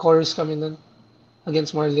scorers kami nun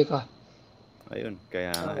against Marlica. Ayun,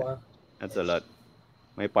 kaya Oh, wow. that's a lot.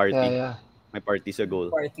 May party. Yeah. May party sa goal.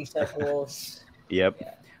 Party sa goals. Yep.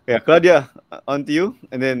 Yeah. Kaya Claudia, on to you.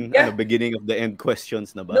 And then, Yeah. beginning of the end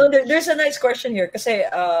questions na ba? No, there's a nice question here kasi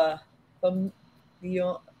from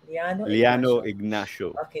Liano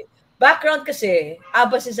Ignacio. Okay. Background kasi,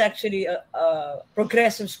 Abbas is actually a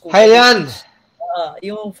progressive school. Hi, Lian!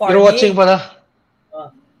 Yung farming. You're watching pala.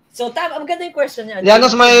 So, ang ganda yung question niya.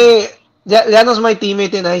 Liano's my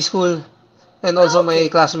teammate in high school and also my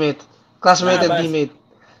classmate. Classmate and Abbas. teammate.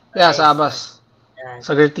 Yeah, sa Abbas. Yan.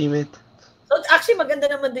 Sa girl teammate. So, actually,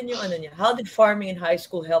 maganda naman din yung ano niya. How did farming in high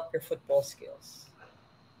school help your football skills?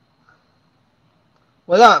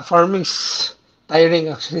 Wala, farming's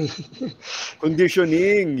tiring actually.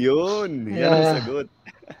 Conditioning, yun. Yan ang sagot.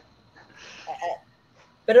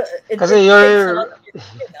 Pero Kasi takes a lot of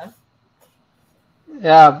discipline, ha?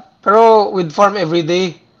 Yeah, pero with farm every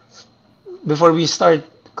day before we start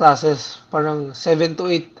classes, parang 7 to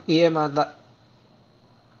 8 p.m. ata.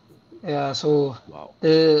 Yeah, so Wow.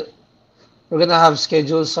 we're gonna have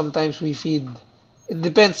schedules. Sometimes we feed. It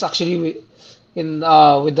depends actually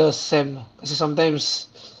with the SEM. Kasi sometimes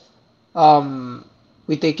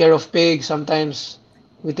we take care of pigs. Sometimes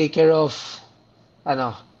we take care of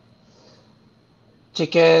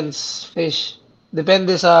chickens, fish.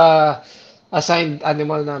 Depende sa assigned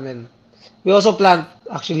animal namin. We also plant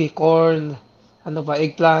actually corn,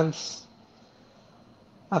 eggplants.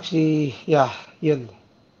 Actually, yeah, yun.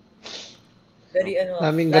 Very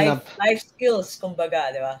Daming ganap. life skills,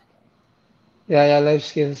 kumbaga, di ba? Yeah, life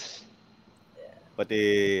skills.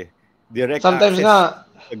 Pati direct Sometimes access nga,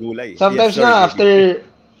 sa gulay. sometimes Yes, sorry,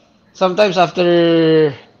 sometimes after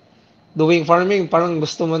doing farming, parang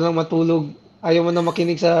gusto mo na matulog. Ayaw mo na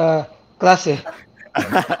makinig sa klase.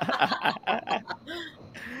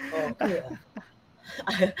 Okay.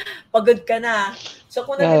 Pagod ka na. So,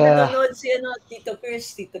 kung nanonood si Tito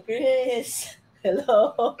Chris.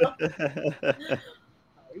 Hello.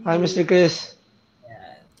 Hi, Mr. Chris.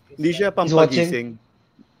 Hindi siya He's watching. pampagising.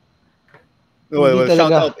 Hindi Well, shout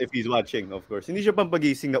talaga. out if he's watching, of course. Hindi siya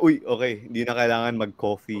pampagising na, uy, okay, hindi na kailangan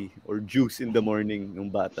mag-coffee or juice in the morning nung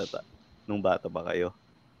bata pa kayo.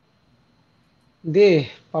 Hindi,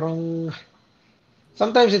 parang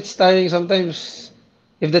sometimes it's tiring, sometimes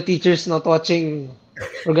if the teacher's not watching,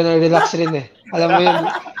 we're gonna relax rin eh. Alam mo yun,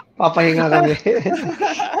 papahinga kami.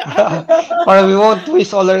 Parang we won't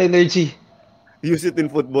waste all our energy. Use it in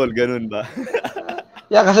football, ganun ba?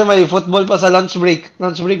 Yeah, kasi may football pa sa lunch break.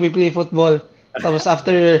 Lunch break, we play football. Tapos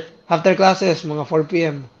after classes, mga 4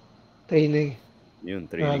 p.m. training. Yun,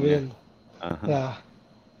 Grabe training yun. na. Uh-huh. Yeah.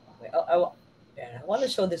 I want to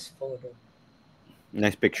show this photo.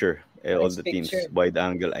 Nice picture. All Nice the teams, picture. wide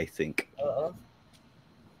angle, I think. Oo.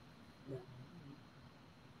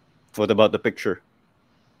 What about the picture?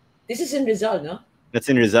 This is in Rizal, no? That's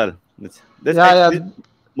in Rizal. That's Yeah. the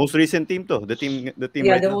most recent team to. The team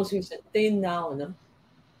Yeah, right the now. most recent thing now, no?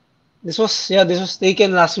 This was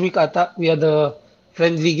taken last week ata. We had a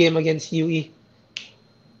friendly game against UE,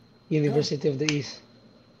 University of the East.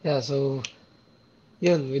 Yeah, so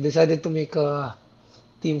yun, we decided to make a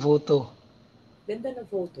team photo. Ganda na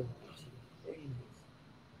photo. Very nice.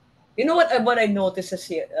 You know what I noticed sa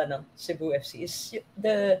Cebu FC is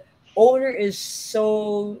the owner is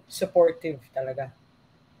so supportive talaga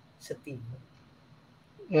sa team.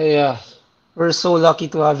 Yeah. We're so lucky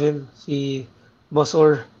to have him, si Boss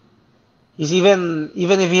Or. He's even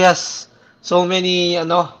if he has so many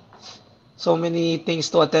things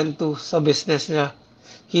to attend to sa business niya,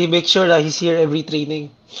 he makes sure that he's here every training.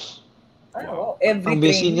 Ano, every Ang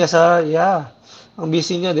busy training. niya ang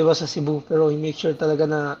busy niya, 'di ba, sa Cebu, pero he makes sure talaga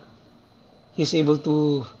na he's able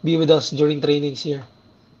to be with us during trainings here.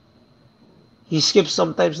 He skips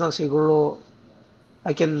sometimes lang siguro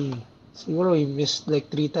he missed like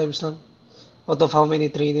 3 times lang out of how many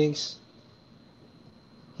trainings.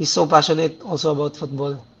 He's so passionate also about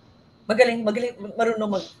football. Magaling, marunong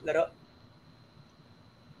maglaro.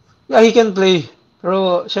 Yeah, he can play.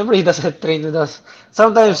 Pero syempre he doesn't train with us.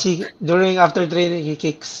 Sometimes after training he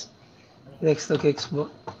kicks. He likes to kicks.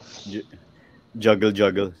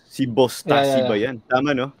 Juggle. Si Boss Tassi ba yan?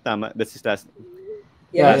 Tama, no? Tama. That's his last.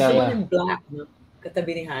 Yeah, Yeah, the yeah. one in black, no?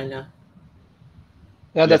 Katabi ni Hana.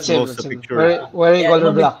 Yeah, that's Let's him. post That's a him. picture. Wearing Yeah, color the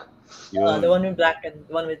one black. The one in black and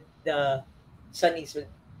the one with the sunnies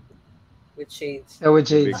with shades. Yeah, with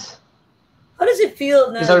shades. How does it feel?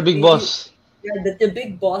 Na He's our big boss. Yeah, the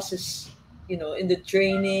big boss is, in the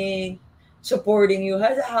training, supporting you.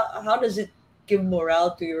 How does it give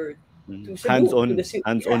morale to your to Cebu, Hands-on to the Cebu?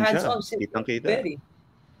 siya. Hands-on. Kitang-kita. Very.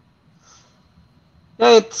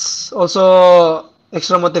 Yeah, it's also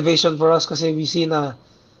extra motivation for us kasi we see na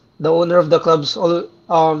the owner of the clubs,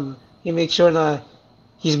 he makes sure na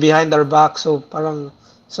he's behind our back. So parang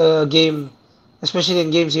sa game, especially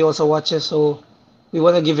in games, he also watches. So we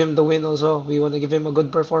want to give him the win also. We want to give him a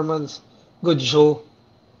good performance, good show.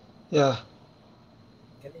 Yeah.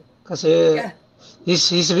 Kasi Yeah.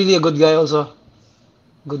 he's really a good guy also.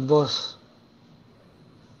 Good boss.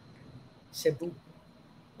 Cebu.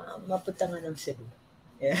 Mapunta nga ng Cebu.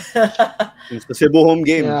 Yeah. It's the Cebu home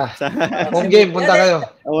game. Yeah. Home Cebu. game, punta kayo.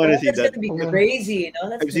 I want to see That's that. gonna be crazy, you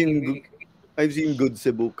know? That's I've gonna seen be really crazy. I've seen good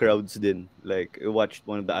Cebu crowds din. Like, I watched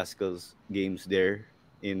one of the Ascals games there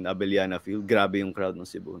in Abellana Field. Grabe yung crowd ng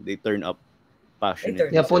Cebu. They turn up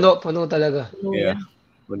passionate. Yeah, puno talaga. Oh, Yeah. yeah.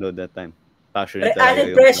 Puno that time. Passionate But talaga added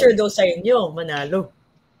yung pressure crowd. daw sa inyo, manalo.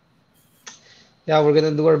 Yeah, we're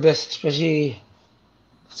gonna do our best, especially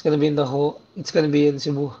it's gonna be in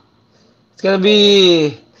Cebu. It's gonna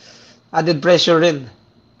be added pressure rin,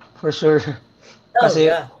 for sure. Oh, Kasi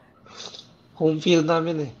yeah. home field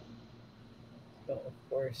namin eh. Oh, of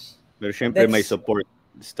course. Pero syempre may That's- support.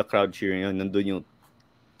 It's the crowd cheering yun. Nandun yung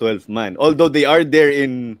 12 man. Although they are there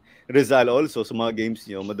in Rizal also sa mga games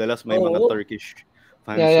nyo. Madalas may mga Oo. Turkish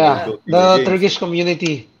fans Yeah, who yeah. go to The your games. Turkish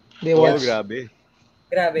community, they Oh, watch. grabe.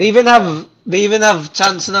 Grabe. They even have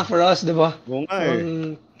chance na for us, di ba? Oo nga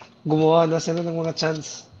eh. Gumawa na sila ng mga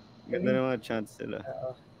chance. Ganda ng mga chance nila.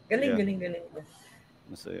 Oo. Galing, Yeah. galing.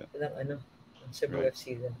 Masaya. Ng ano, ng Cebu Right.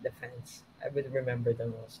 FC, the fans. I would remember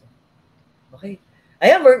them also. Okay.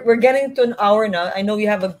 Ayan, we're getting to an hour now. I know we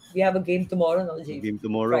have a game tomorrow, no, JV? Game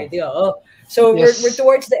tomorrow. Friday. Oh. So Yes. we're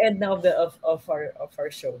towards the end now of our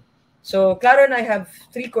show. So Claro and I have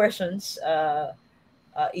 3 questions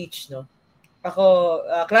each, no. Ako,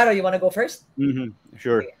 Claro, you want to go first?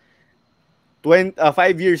 Sure. Okay.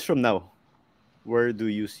 5 years from now, where do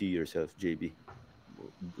you see yourself, JB?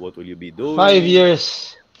 What will you be doing? 5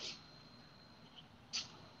 years.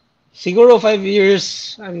 Siguro 5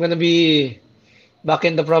 years, I'm gonna be back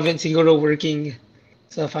in the province, siguro working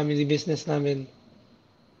sa family business namin.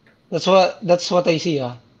 That's what I see,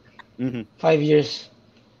 5 years.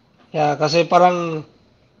 Yeah, kasi parang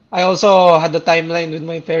I also had a timeline with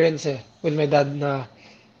my parents with my dad na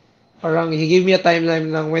parang he gave me a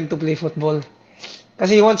timeline ng when to play football.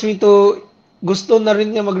 Kasi he wants me to, gusto na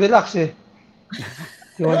rin niya mag-relax eh.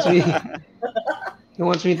 He wants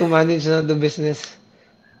me to manage na the business.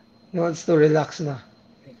 He wants to relax na.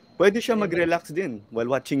 Pwede siya mag-relax din while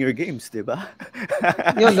watching your games, di ba?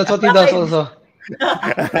 Yun, that's what he does also.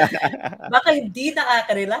 Baka hindi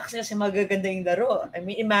nakaka-relax kasi magaganda yung laro. I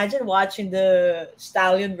mean, imagine watching the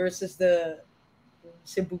Stallion versus the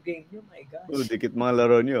Cebu game. Oh my gosh. Oh, dikit mga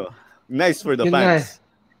laro nyo. Nice for the Yun nga fans.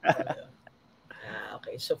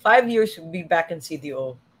 Okay, so 5 years we'll be back in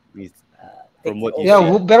CDO. From what you Yeah,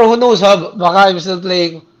 see. pero who knows baka I'm still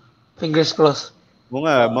playing. Fingers crossed. Oo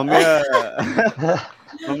nga, mamaya,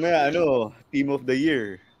 team of the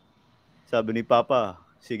year. Sabi ni Papa,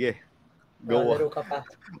 sige, go. Laro ka pa.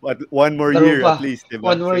 One more Laro year pa. at least, di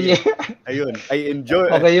ba? One more Sige. year. Ayun, I enjoy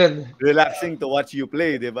Okay yun. relaxing to watch you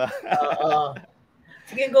play, di ba?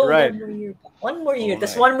 Sige, go. Right. 1 more year pa. 1 more year. Oh,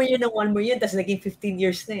 Tapos right. 1 more year ng 1 more year. Tapos naging 15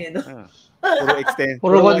 years na eh. No? Puro extend.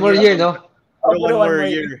 Puro one more year, no? Puro Puro one more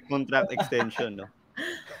year contract extension, no?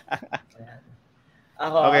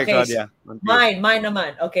 Ako, Okay, okay. Claudia. So, mine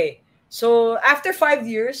naman. Okay. So after 5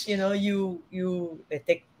 years, you know, you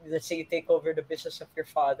let's say you take over the business of your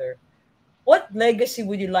father. What legacy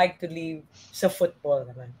would you like to leave sa football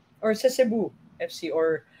naman? Or sa Cebu FC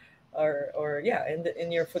or yeah, in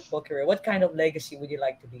your football career? What kind of legacy would you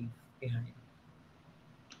like to leave behind?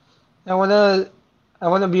 I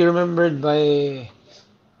wanna be remembered by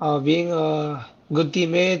being a good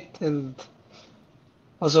teammate and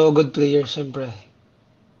also a good player, syempre.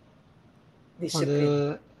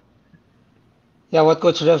 Discipline. Yeah, what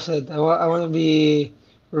Coach Rev said. I want to be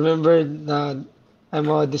remembered na I'm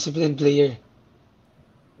a disciplined player.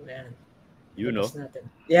 Man. You know. Tapos natin.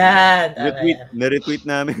 Yan. Na-retweet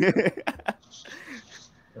namin.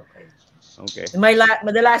 Okay. Okay.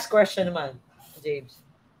 The last question naman, James.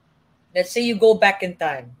 Let's say you go back in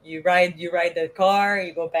time. You ride the car.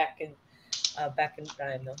 You go back in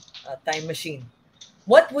time, no? Time machine.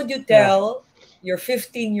 What would you tell your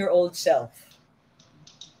 15-year-old self?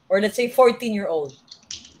 Or let's say 14-year-old.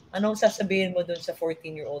 Anong sasabihin mo dun sa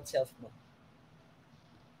 14-year-old self mo?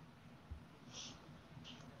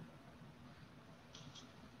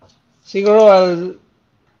 Siguro I'll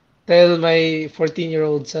tell my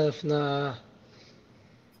 14-year-old self na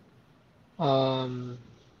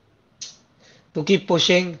to keep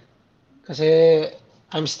pushing kasi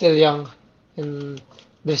I'm still young and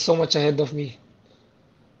there's so much ahead of me.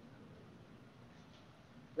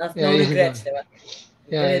 No Yeah, yun regrets, lang. di ba?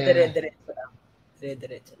 Yeah. Dire-diretso lang.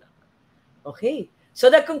 Dire-diretso lang. Okay.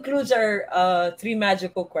 So that concludes our three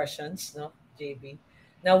magical questions, no, JB.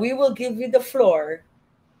 Now we will give you the floor,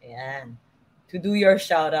 ayan, to do your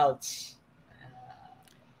shout-outs.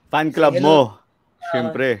 Fan club Say mo. hello.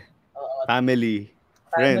 Siyempre. Uh, Family.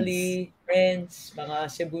 Friends. family, friends, mga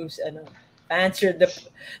Cebu's, fans,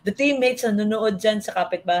 the teammates na nanonood dyan sa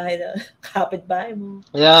kapitbahay mo.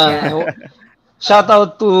 Yeah. Shout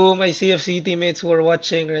out to my CFC teammates who are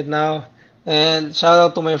watching right now. And shout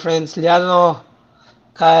out to my friends Liano,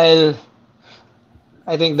 Kyle.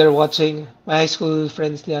 I think they're watching. My high school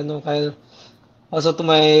friends Liano, Kyle. Also to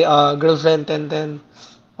my girlfriend Tenten.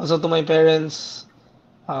 Also to my parents.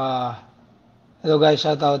 Hello guys,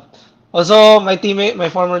 shout out. Also my teammate, my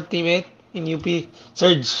former teammate in UP,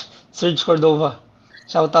 Serge Cordova.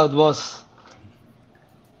 Shout out, boss.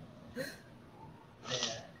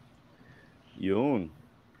 Yun.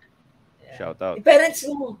 Shout out. Yung parents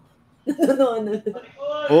mo. No.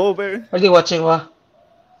 Oh, pero Are they watching ba?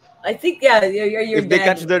 I think, yeah, your if they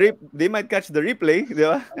dad. catch they might catch the replay, di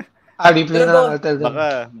ba? Replay na lang, I'll tell them.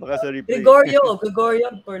 Baka sa replay. Gregorio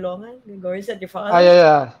Porlongan. Gregorio, is that your father?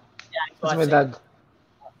 Yeah. he's That's my watching. dad.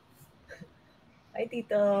 Hi,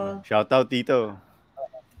 Tito. Shout out, Tito.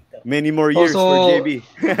 Many more years Also, for JB.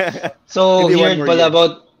 So Maybe he one heard more pala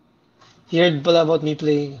about me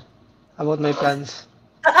playing, about my plans.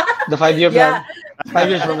 The 5-year plan. 5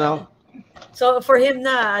 years from now. So for him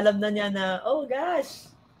na, alam na niya na, oh gosh,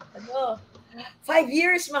 5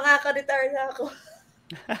 years, makaka-retire na ako.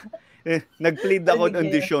 Nag-plead ako on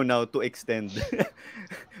this show now to extend.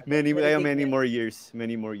 many more years.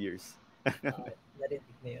 Many more years. Narinig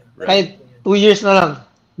na yun. Kahit 2 years na lang.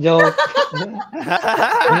 Joke.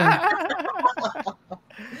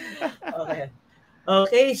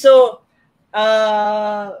 Okay, so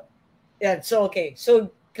yeah, so okay.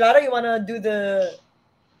 So Clara, you wanna do this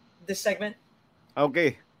segment?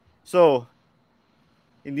 Okay. So,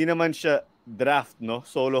 hindi naman siya draft, no?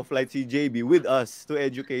 Solo flight si JB with us to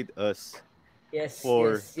educate us. Yes,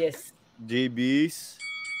 For- yes. JB's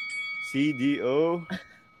CDO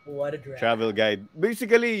What a draft. travel guide.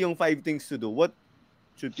 Basically, yung 5 things to do. What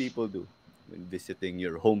should people do when visiting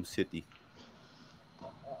your home city?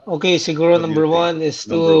 Okay, siguro What do you number think? one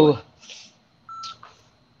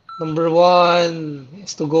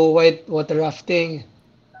is to go white water rafting.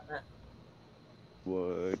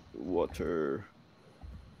 What water?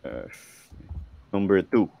 Number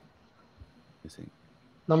 2.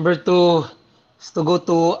 Number 2 is to go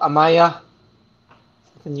to Amaya,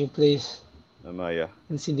 a new place Amaya.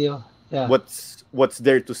 in CDO. Yeah. What's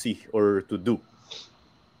there to see or to do?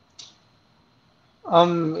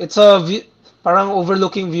 It's a view, parang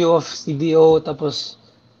overlooking view of CDO, tapos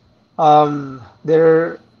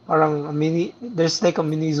there's like a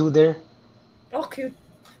mini zoo there. Oh, cute.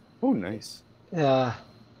 Oh, nice. Yeah.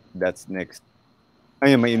 That's next.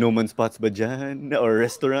 Ay, may inuman spots ba dyan? Or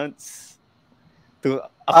restaurants? Try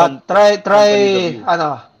accompany the view.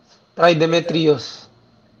 try Demetrios.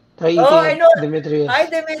 Try eating I at know. Demetrios. Hi,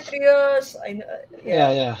 Demetrius. I know.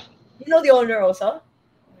 Yeah. You know the owner also?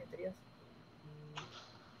 Demetrius.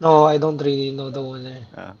 No, I don't really know the owner.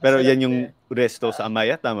 Pero yan yung resto sa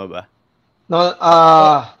Amaya, tama ba? No,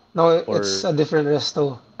 Or- it's a different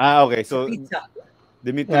resto. Okay. So, Pizza.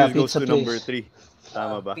 Demetrius Yeah, goes pizza to place. number 3.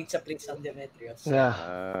 Tama ba? Pizza place on Demetrius. Yeah.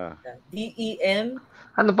 DEMERIO.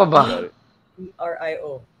 Ano pa ba?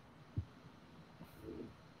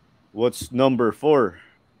 What's number 4?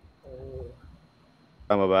 Oh.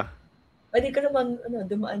 Tama ba? Pwede ka naman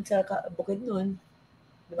dumaan sa bukid nun.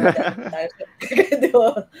 Dumaan tayo sa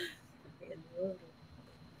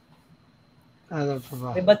Ano pa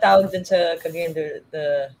ba? May ba tawag dun sa Cagayan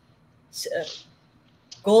the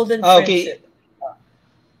Golden Okay. Friendship?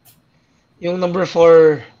 Yung number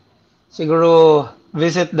 4, siguro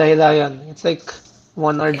visit Dahilayan. It's like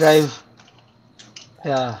 1 hour drive.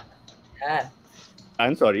 Yeah. Yeah.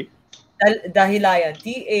 I'm sorry. Dahilayan.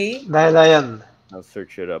 Dahilayan. I'll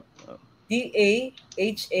search it up.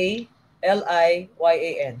 DAHALIYAN.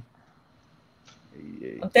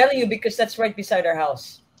 I'm telling you because that's right beside our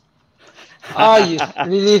house.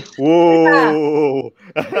 Really? Whoa!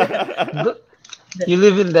 You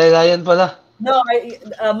live in Dahilayan pala? No,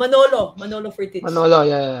 Manolo Fertitz. Manolo,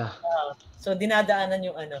 yeah. So dinadaanan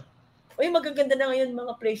yung Uy, magaganda na ngayon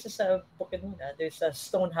mga places sa Bukidnon. There's a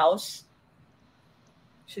stone house.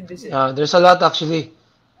 Should visit. Yeah, there's a lot actually.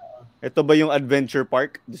 Ito ba yung adventure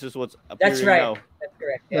park? This is what's appearing That's right. now. That's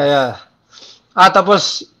correct. Yeah.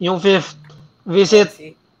 Tapos yung 5th, visit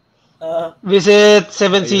See?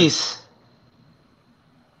 Seven Seas.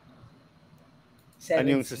 Ano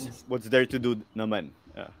yung what's there to do naman?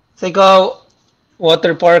 It's like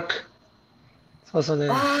water park. It's also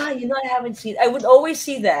nice. I haven't seen. I would always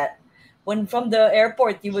see that when from the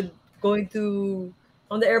airport you would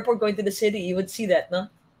from the airport going to the city. You would see that, no?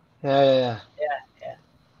 Yeah. Yeah.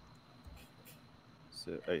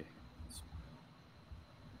 So,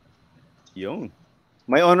 yun.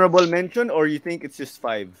 My honorable mention, or you think it's just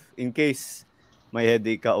 5? In case my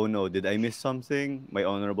headache ka, oh no, did I miss something? My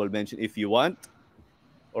honorable mention, if you want,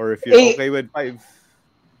 or if you're okay with 5.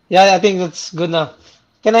 Yeah, I think that's good na.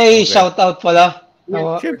 Can I shout out pala?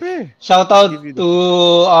 Siyempre. Shout out to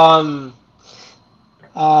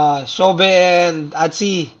Shobe and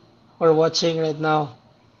Atsi who are watching right now.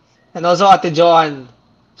 And also Ate Joan.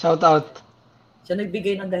 Shout out. Siya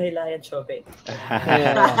nagbigay ng dahilan, Shobe.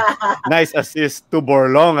 Yeah. Nice assist to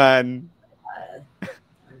Borlongan.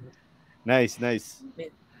 Nice.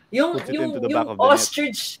 Yung Puts it into the back of the net.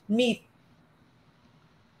 ostrich meat.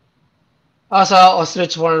 Sa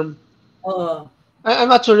ostrich farm. I'm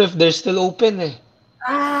not sure if they're still open eh.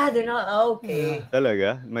 They're not. Okay.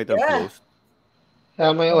 Talaga? Might have Yeah. closed.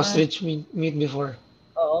 Yeah, may ostrich meat before.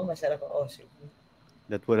 Oo, masarap ang ostrich meat.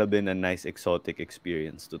 That would have been a nice exotic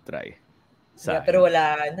experience to try. Yeah, pero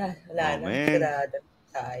wala na. Man. Sarado.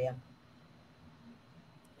 Sayang.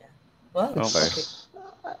 Yeah. Well, Okay.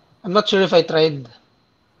 I'm not sure if I tried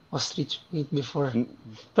ostrich meat before. Pero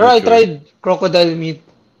For I sure. tried crocodile meat.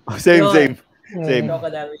 Same.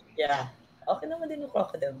 Crocodile meat. Yeah. Okay naman din yung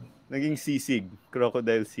crocodile meat. Naging sisig.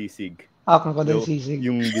 Crocodile sisig. Crocodile sisig.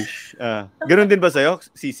 Yung dish. Ganun din ba sa'yo?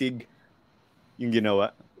 Sisig? Yung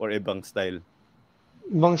ginawa? Or ibang style?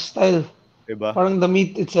 Ibang style. Diba? Parang the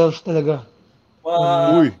meat itself talaga.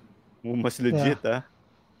 Wow. Uy! Mas legit,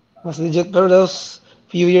 Mas legit. Pero that was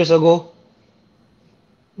few years ago.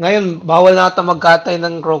 Ngayon, bawal na ata magkatay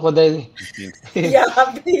ng crocodile. Yeah,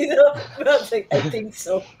 I think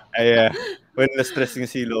so. When na-stress nga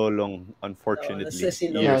si Lolong, unfortunately, na-stress si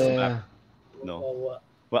Lolong. years Yeah. back. No. Oh,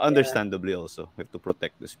 Well, understandably also. We have to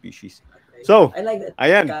protect the species. So, I like that.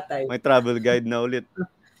 ayan. Katay. May travel guide na ulit.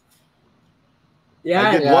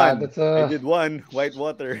 Yeah, I did one.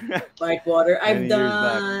 Whitewater. Whitewater. I've Many years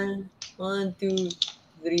done 1, 2,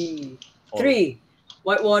 3. 3.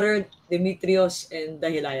 Whitewater, Demetrios, and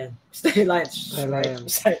Dahilayan. Dahilayan. Right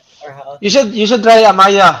beside our house. You should try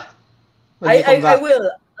Amaya. when you come I back. will.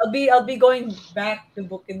 I'll be going back to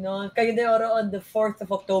Bukidnon. Kayo de Oro on the 4th of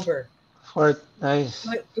October. Fort, nice.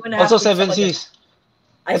 2.5 Also weeks Seven ako Seas. dyan.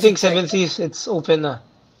 I think should Seven check Seas, it's open na.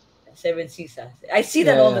 that. Seven Seas. I see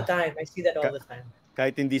that Yeah, all yeah. the time.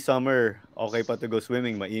 Kahit hindi summer, okay pa to go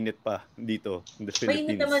swimming. Mainit pa dito in the Mainit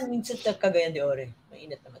Philippines. naman minsan sa Cagayan de Oro.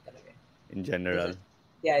 Mainit naman talaga. In general.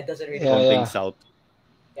 Yeah, it doesn't really. Yeah. Konting south.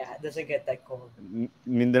 Yeah, it doesn't get that cold.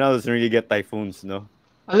 Mindanao doesn't really get typhoons, no?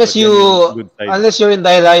 Unless But yan yung good side. unless you're in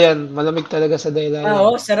Daylayan, malamig talaga sa Daylayan.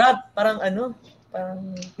 Oo, sarap. Parang parang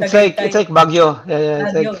It's like Baguio. Yeah,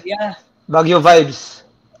 it's Baguio, like yeah. Baguio vibes.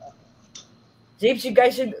 James, you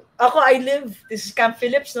guys should. This is Camp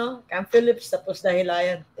Phillips, no? Camp Phillips, tapos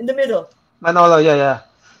Dahilayan. In the middle. Manolo, yeah.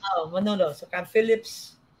 Oh, Manolo. So Camp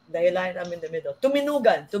Phillips, Dahilayan, I'm in the middle.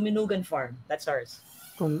 Tuminugan Farm. That's ours.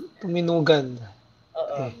 Tuminugan.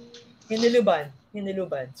 Oo. Okay.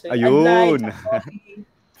 Hiniluban. So, Ayun. Adlight, coffee,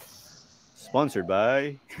 Sponsored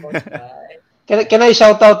by... Can I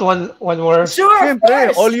shout out one more? Sure, of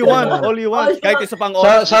Siyempre, course. all you want. Kahit isa pang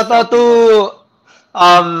oras. Shout out to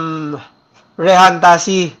Rehan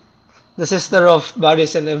Tasi, the sister of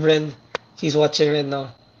Baris and Evren. She's watching right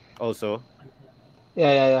now. Also,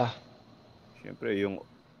 Yeah. siyempre, yung...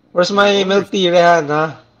 Where's my milk tea, Rehan,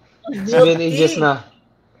 ha? It's been ages na.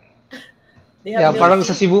 They have Yeah, milk parang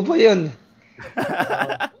tea. sa Cebu pa yun.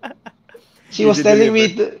 She You was did telling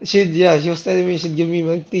deliver. me, she'd give me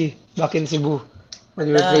milk tea back in Cebu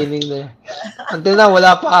when we were training there. Until now,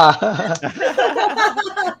 wala pa.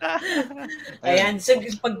 Ayan. So,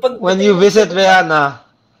 pag When you visit Rehan, ha?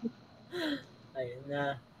 Ayun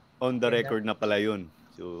na. On the record na pala yun.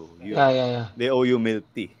 So, Yeah. they owe you milk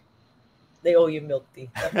tea. They owe you milk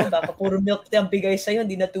tea. Ako, baka puro milk tea ang bigay sa'yo,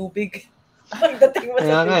 hindi na tubig. Pagdating mo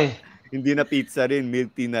Kaya sa nga eh. Hindi na pizza rin,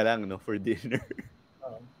 milk tea na lang, no, for dinner.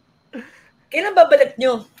 Kailan babalik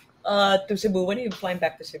nyo to Cebu? When are you flying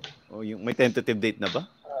back to Cebu? Oh, yung may tentative date na ba?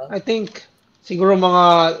 I think, siguro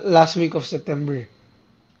mga last week of September.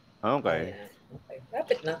 Okay. Okay.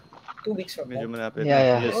 Lapit na. 2 weeks from Medyo now. malapit.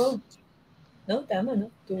 Yeah. Yes. Oo. No, tama,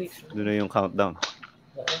 no? 2 weeks from Doon na yung countdown.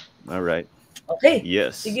 now. Alright. Okay.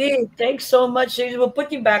 Yes. Sige, thanks so much. We'll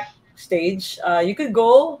put you backstage. You could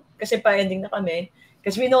go kasi pa-ending na kami.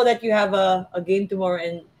 Because we know that you have a game tomorrow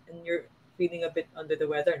and you're feeling a bit under the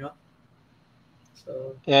weather, no?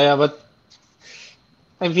 So, Yeah, but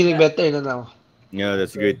I'm feeling better na now. Yeah,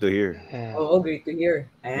 that's great to hear. Yeah. Oh, great to hear.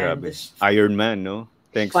 And Grabe. this Iron Man, no?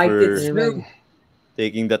 Thanks fight for it through.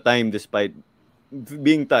 taking the time despite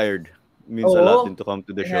being tired. Means a lot Oh, din to come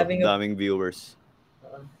to the and show. having a Daming viewers.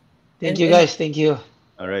 uh, Thank and you and guys. Thank you.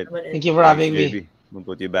 All right. Thank you for Thanks, having me. JB. We'll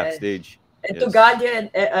put you and, backstage. and to Yes. Gadia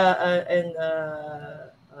and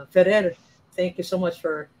Ferrer, thank you so much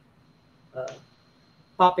for uh,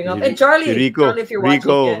 popping up. And Si Charlie, Rico. Charlie, if you're watching,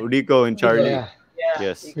 yeah, Rico and Rico, Charlie. Yeah. yeah,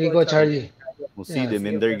 Yes. Rico, Charlie. Charlie. We'll see Yeah. them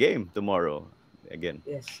in their game tomorrow. Again,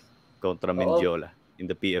 Yes. contra Oo. Mendiola in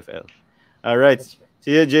the PFL. All right. That's right.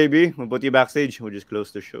 See ya, JB. We'll put you backstage. We'll just close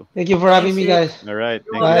the show. Thank you for having Thanks, me, Rick. guys. All right.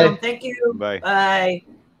 You're Thank you. welcome. Bye. Thank you. Bye. Bye.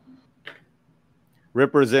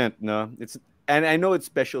 Represent, no? And I know it's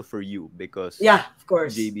special for you because Yeah, of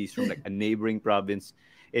course. JB is from like a neighboring province.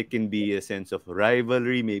 It can be a sense of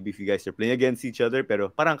rivalry, maybe if you guys are playing against each other, pero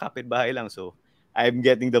parang kapitbahay lang. So I'm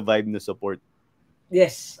getting the vibe na support.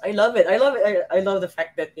 Yes, I love it. I love it. I love the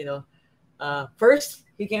fact that, first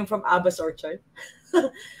he came from Abbas Orchard.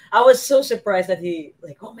 I was so surprised that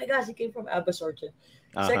oh my gosh, he came from Abbas Orchard.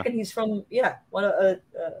 Uh-huh. Second, he's from,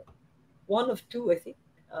 one of two, I think,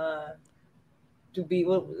 to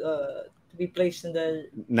be placed in the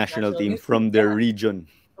National team youth from team. their Yeah, region.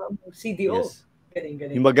 from CDO. Yes. Galing.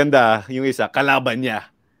 Yung maganda, yung isa, kalaban niya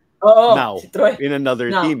Oo, now si Troy. in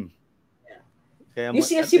another Now. team. Yeah. Kaya Yung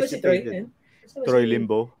CFC ba si Troy? anticipated. Yeah. Troy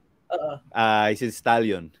Limbo. Oo. He's in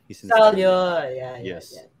Stallion. He's in Stallion. Yeah.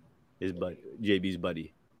 Yes. Yeah. His buddy, JB's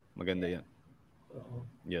buddy. Maganda yan. Oo.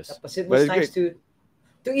 Yes. Tapos it But was it's nice to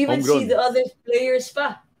even Homegrown. see the other players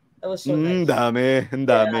pa. That was so nice. Dami. Ang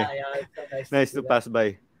dami. Yeah, it's so nice. Nice to see that. pass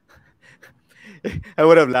by. I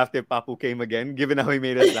would have laughed if Papu came again, given how he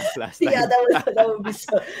made us laugh last time. Yeah, that would be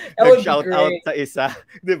so. That would be Nag-shout out great. sa isa.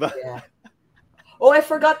 Di ba? Yeah. Oh, I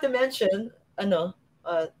forgot to mention.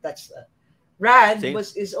 That's Rad Same.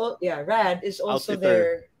 Rad is also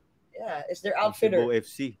Outfitter. it's their Cebu outfitter.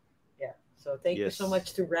 FC. Yeah. So thank you Yes. so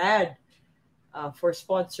much to Rad for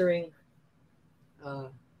sponsoring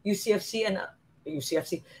UCFC and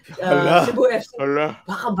UCFC Hala. Cebu FC. Hala.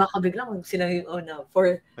 Baka biglang sila yung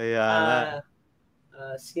for Kaya nga,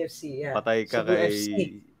 CFC. Yeah. patay ka Cebu kay FC.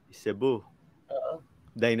 Cebu. Oo.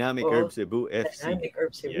 Dynamic Oo. Herb Cebu FC. Dynamic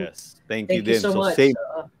Herb Cebu. Yes. Thank Thank you you din. so So much.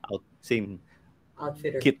 same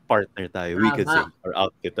Outfitter. kit partner tayo. We could say. Tama. Or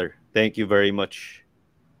outfitter. Thank you very much.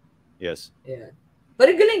 Yes. Yeah. But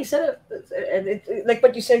ang galing. And like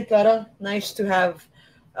what you said, Clara, nice to have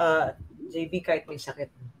JB kahit may sakit.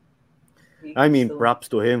 I mean, So, props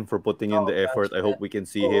to him for putting in the props effort. to I hope that. we can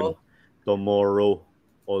see him Oo. tomorrow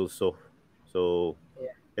also. So,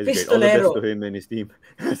 Yeah. it's great. All the best Pistolero. to him and his team.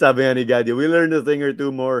 Sabi nga ni Gadia, we learned a thing or two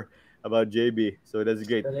more about JB. So, that's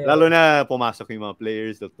great. Pistolero. Lalo na pumasok yung mga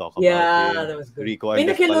players, they'll talk about Yeah, him. that was good. Rico, May I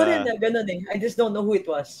guess nakilo pala- rin na gano'n eh. I just don't know who it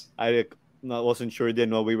was. I wasn't sure then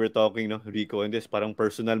while we were talking, no? Rico and this, parang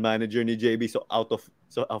personal manager ni JB, so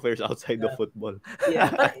affairs outside the Yeah. football. Yeah.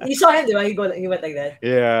 But you saw him, di ba? He went like that.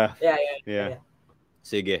 Yeah. Yeah.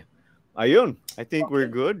 Sige. Ayun. I think we're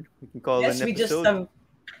good. We can call Yes, an we just episode. have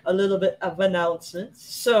a little bit of announcements.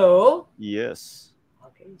 So, Yes.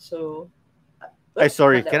 okay, so. Ay,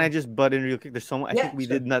 sorry. Can I just butt in real quick? There's someone, I Yeah, think we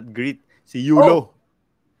sure. did not greet. Si Yulo.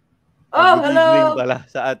 Oh, Good evening hello. pala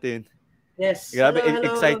sa atin. Yes. Grabe, hello.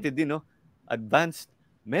 excited din, no? Advanced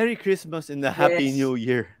Merry Christmas and a Happy Yes. New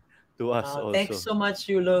Year to us also. Thanks so much,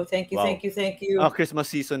 Yulo. Thank you, Wow. thank you.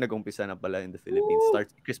 Christmas season nag-umpisa na pala in the Philippines. Woo!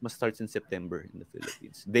 Christmas starts in September in the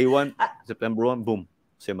Philippines. Day 1, Ah. September 1, boom.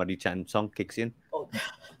 Si Marie-chan song kicks in. Oh,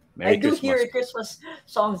 Merry I do Christmas. hear Christmas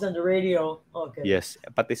songs on the radio. Okay. Yes,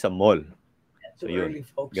 pati sa mall. Too So yun, early,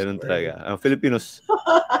 folks. Ganun Too talaga. Ang Filipinos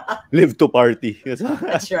live to party.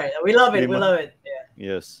 That's right. We love it. We Lima. love it.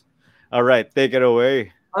 Yeah. Yes. All right, take it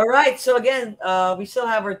away. All right. So again, we still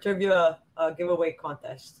have our trivia giveaway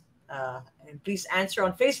contest. And please answer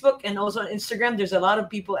on Facebook and also on Instagram. There's a lot of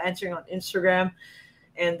people answering on Instagram.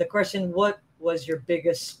 And the question, what was your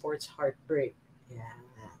biggest sports heartbreak? Yeah.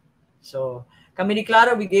 So, kami ni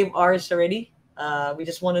Clara, we gave ours already. We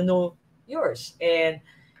just want to know yours. And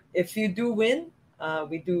if you do win,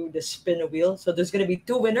 we do the spin a wheel. So there's going to be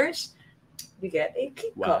 2 winners. We get a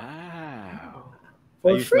keep cup Wow.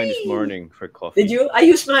 for I used free. mine this morning for coffee. Did you? I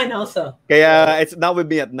used mine also. Kaya it's not with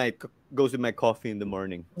me at night. Goes with my coffee in the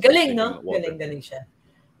morning. Galing, Taking no? water. Galing siya.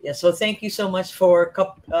 Yeah, so thank you so much for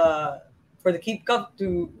the Keep Cup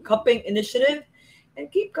to Cupping Initiative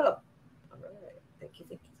and Keep Cup. All right. Thank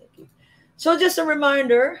you. So just a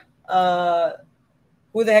reminder,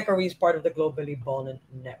 who the heck are we is part of the Globally Ballin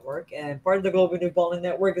Network. And part of the Globally Ballin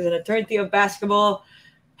Network is an eternity of basketball,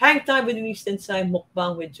 Hang Time with Winston Sai,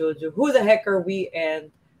 Mukbang with Jojo, Who the Heck Are We, and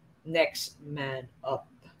Next Man Up.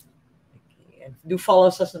 Okay. And Do follow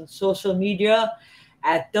us on social media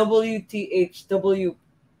at WTHW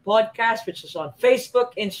Podcast, which is on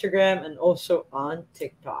Facebook, Instagram, and also on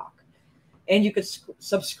TikTok. And you could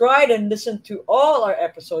subscribe and listen to all our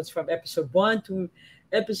episodes from episode 1 to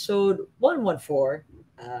episode 114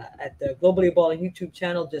 at the Globally Balling YouTube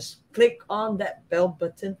channel. Just click on that bell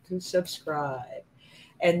button to subscribe.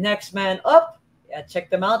 And Next Man Up, check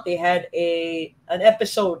them out. They had an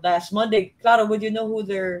episode last Monday. Clara, would you know who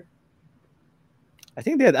they're... I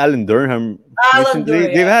think they had Alan Durham Alan recently. Durham,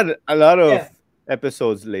 They've yeah. had a lot of Yeah.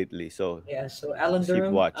 episodes lately, so Yeah, so Alan keep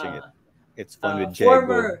Durham. watching it. It's fun with Diego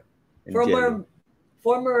Former and Jello.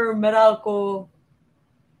 former Meralco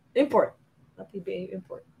import, not PBA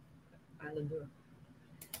import, Alan Durham.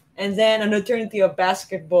 And then an eternity of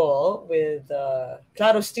basketball with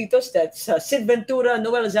Claros Titos, that's Sid Ventura,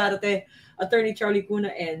 Noel Zarate, Attorney Charlie Cuna,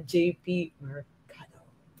 and JP Mercado.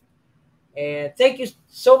 And thank you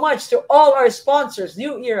so much to all our sponsors: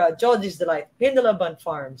 New Era, Georgie's Delight, Hindalaban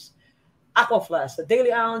Farms, Aquaflash, The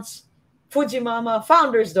Daily Ounce, Fujimama,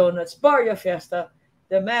 Founders Donuts, Barrio Fiesta,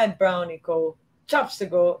 The Mad Brownie Co., Chops to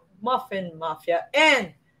Go, Muffin Mafia,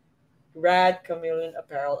 and Rad Chameleon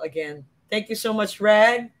Apparel. Again, thank you so much,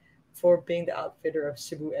 Rad, for being the outfitter of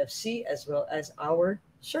Cebu FC as well as our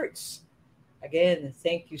shirts. Again,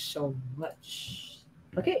 thank you so much.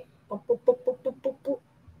 Okay.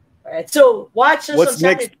 All right, so watch us What's on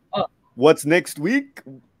Saturday. next? What's next week?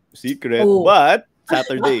 Secret, Oh. but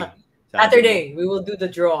Saturday. Saturday, we will do the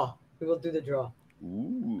draw.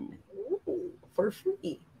 Ooh. Ooh, for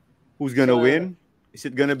free. Who's gonna So, win? Is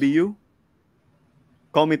it gonna be you?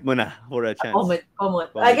 Comment mo na for a chance. Comment. Comment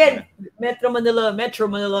Again, Metro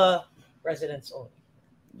Manila residents only.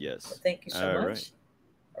 Yes. So thank you so All much. right.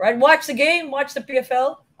 All right, watch the game. Watch the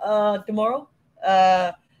PFL tomorrow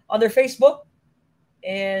on their Facebook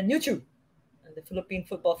and YouTube, and the Philippine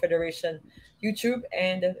Football Federation YouTube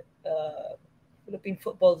and the Philippine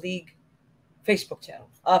Football League Facebook channel,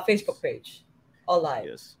 Facebook page, all live.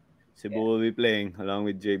 Yes. Cebu will be playing along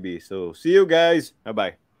with JB. So see you guys.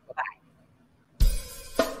 Bye-bye. Bye.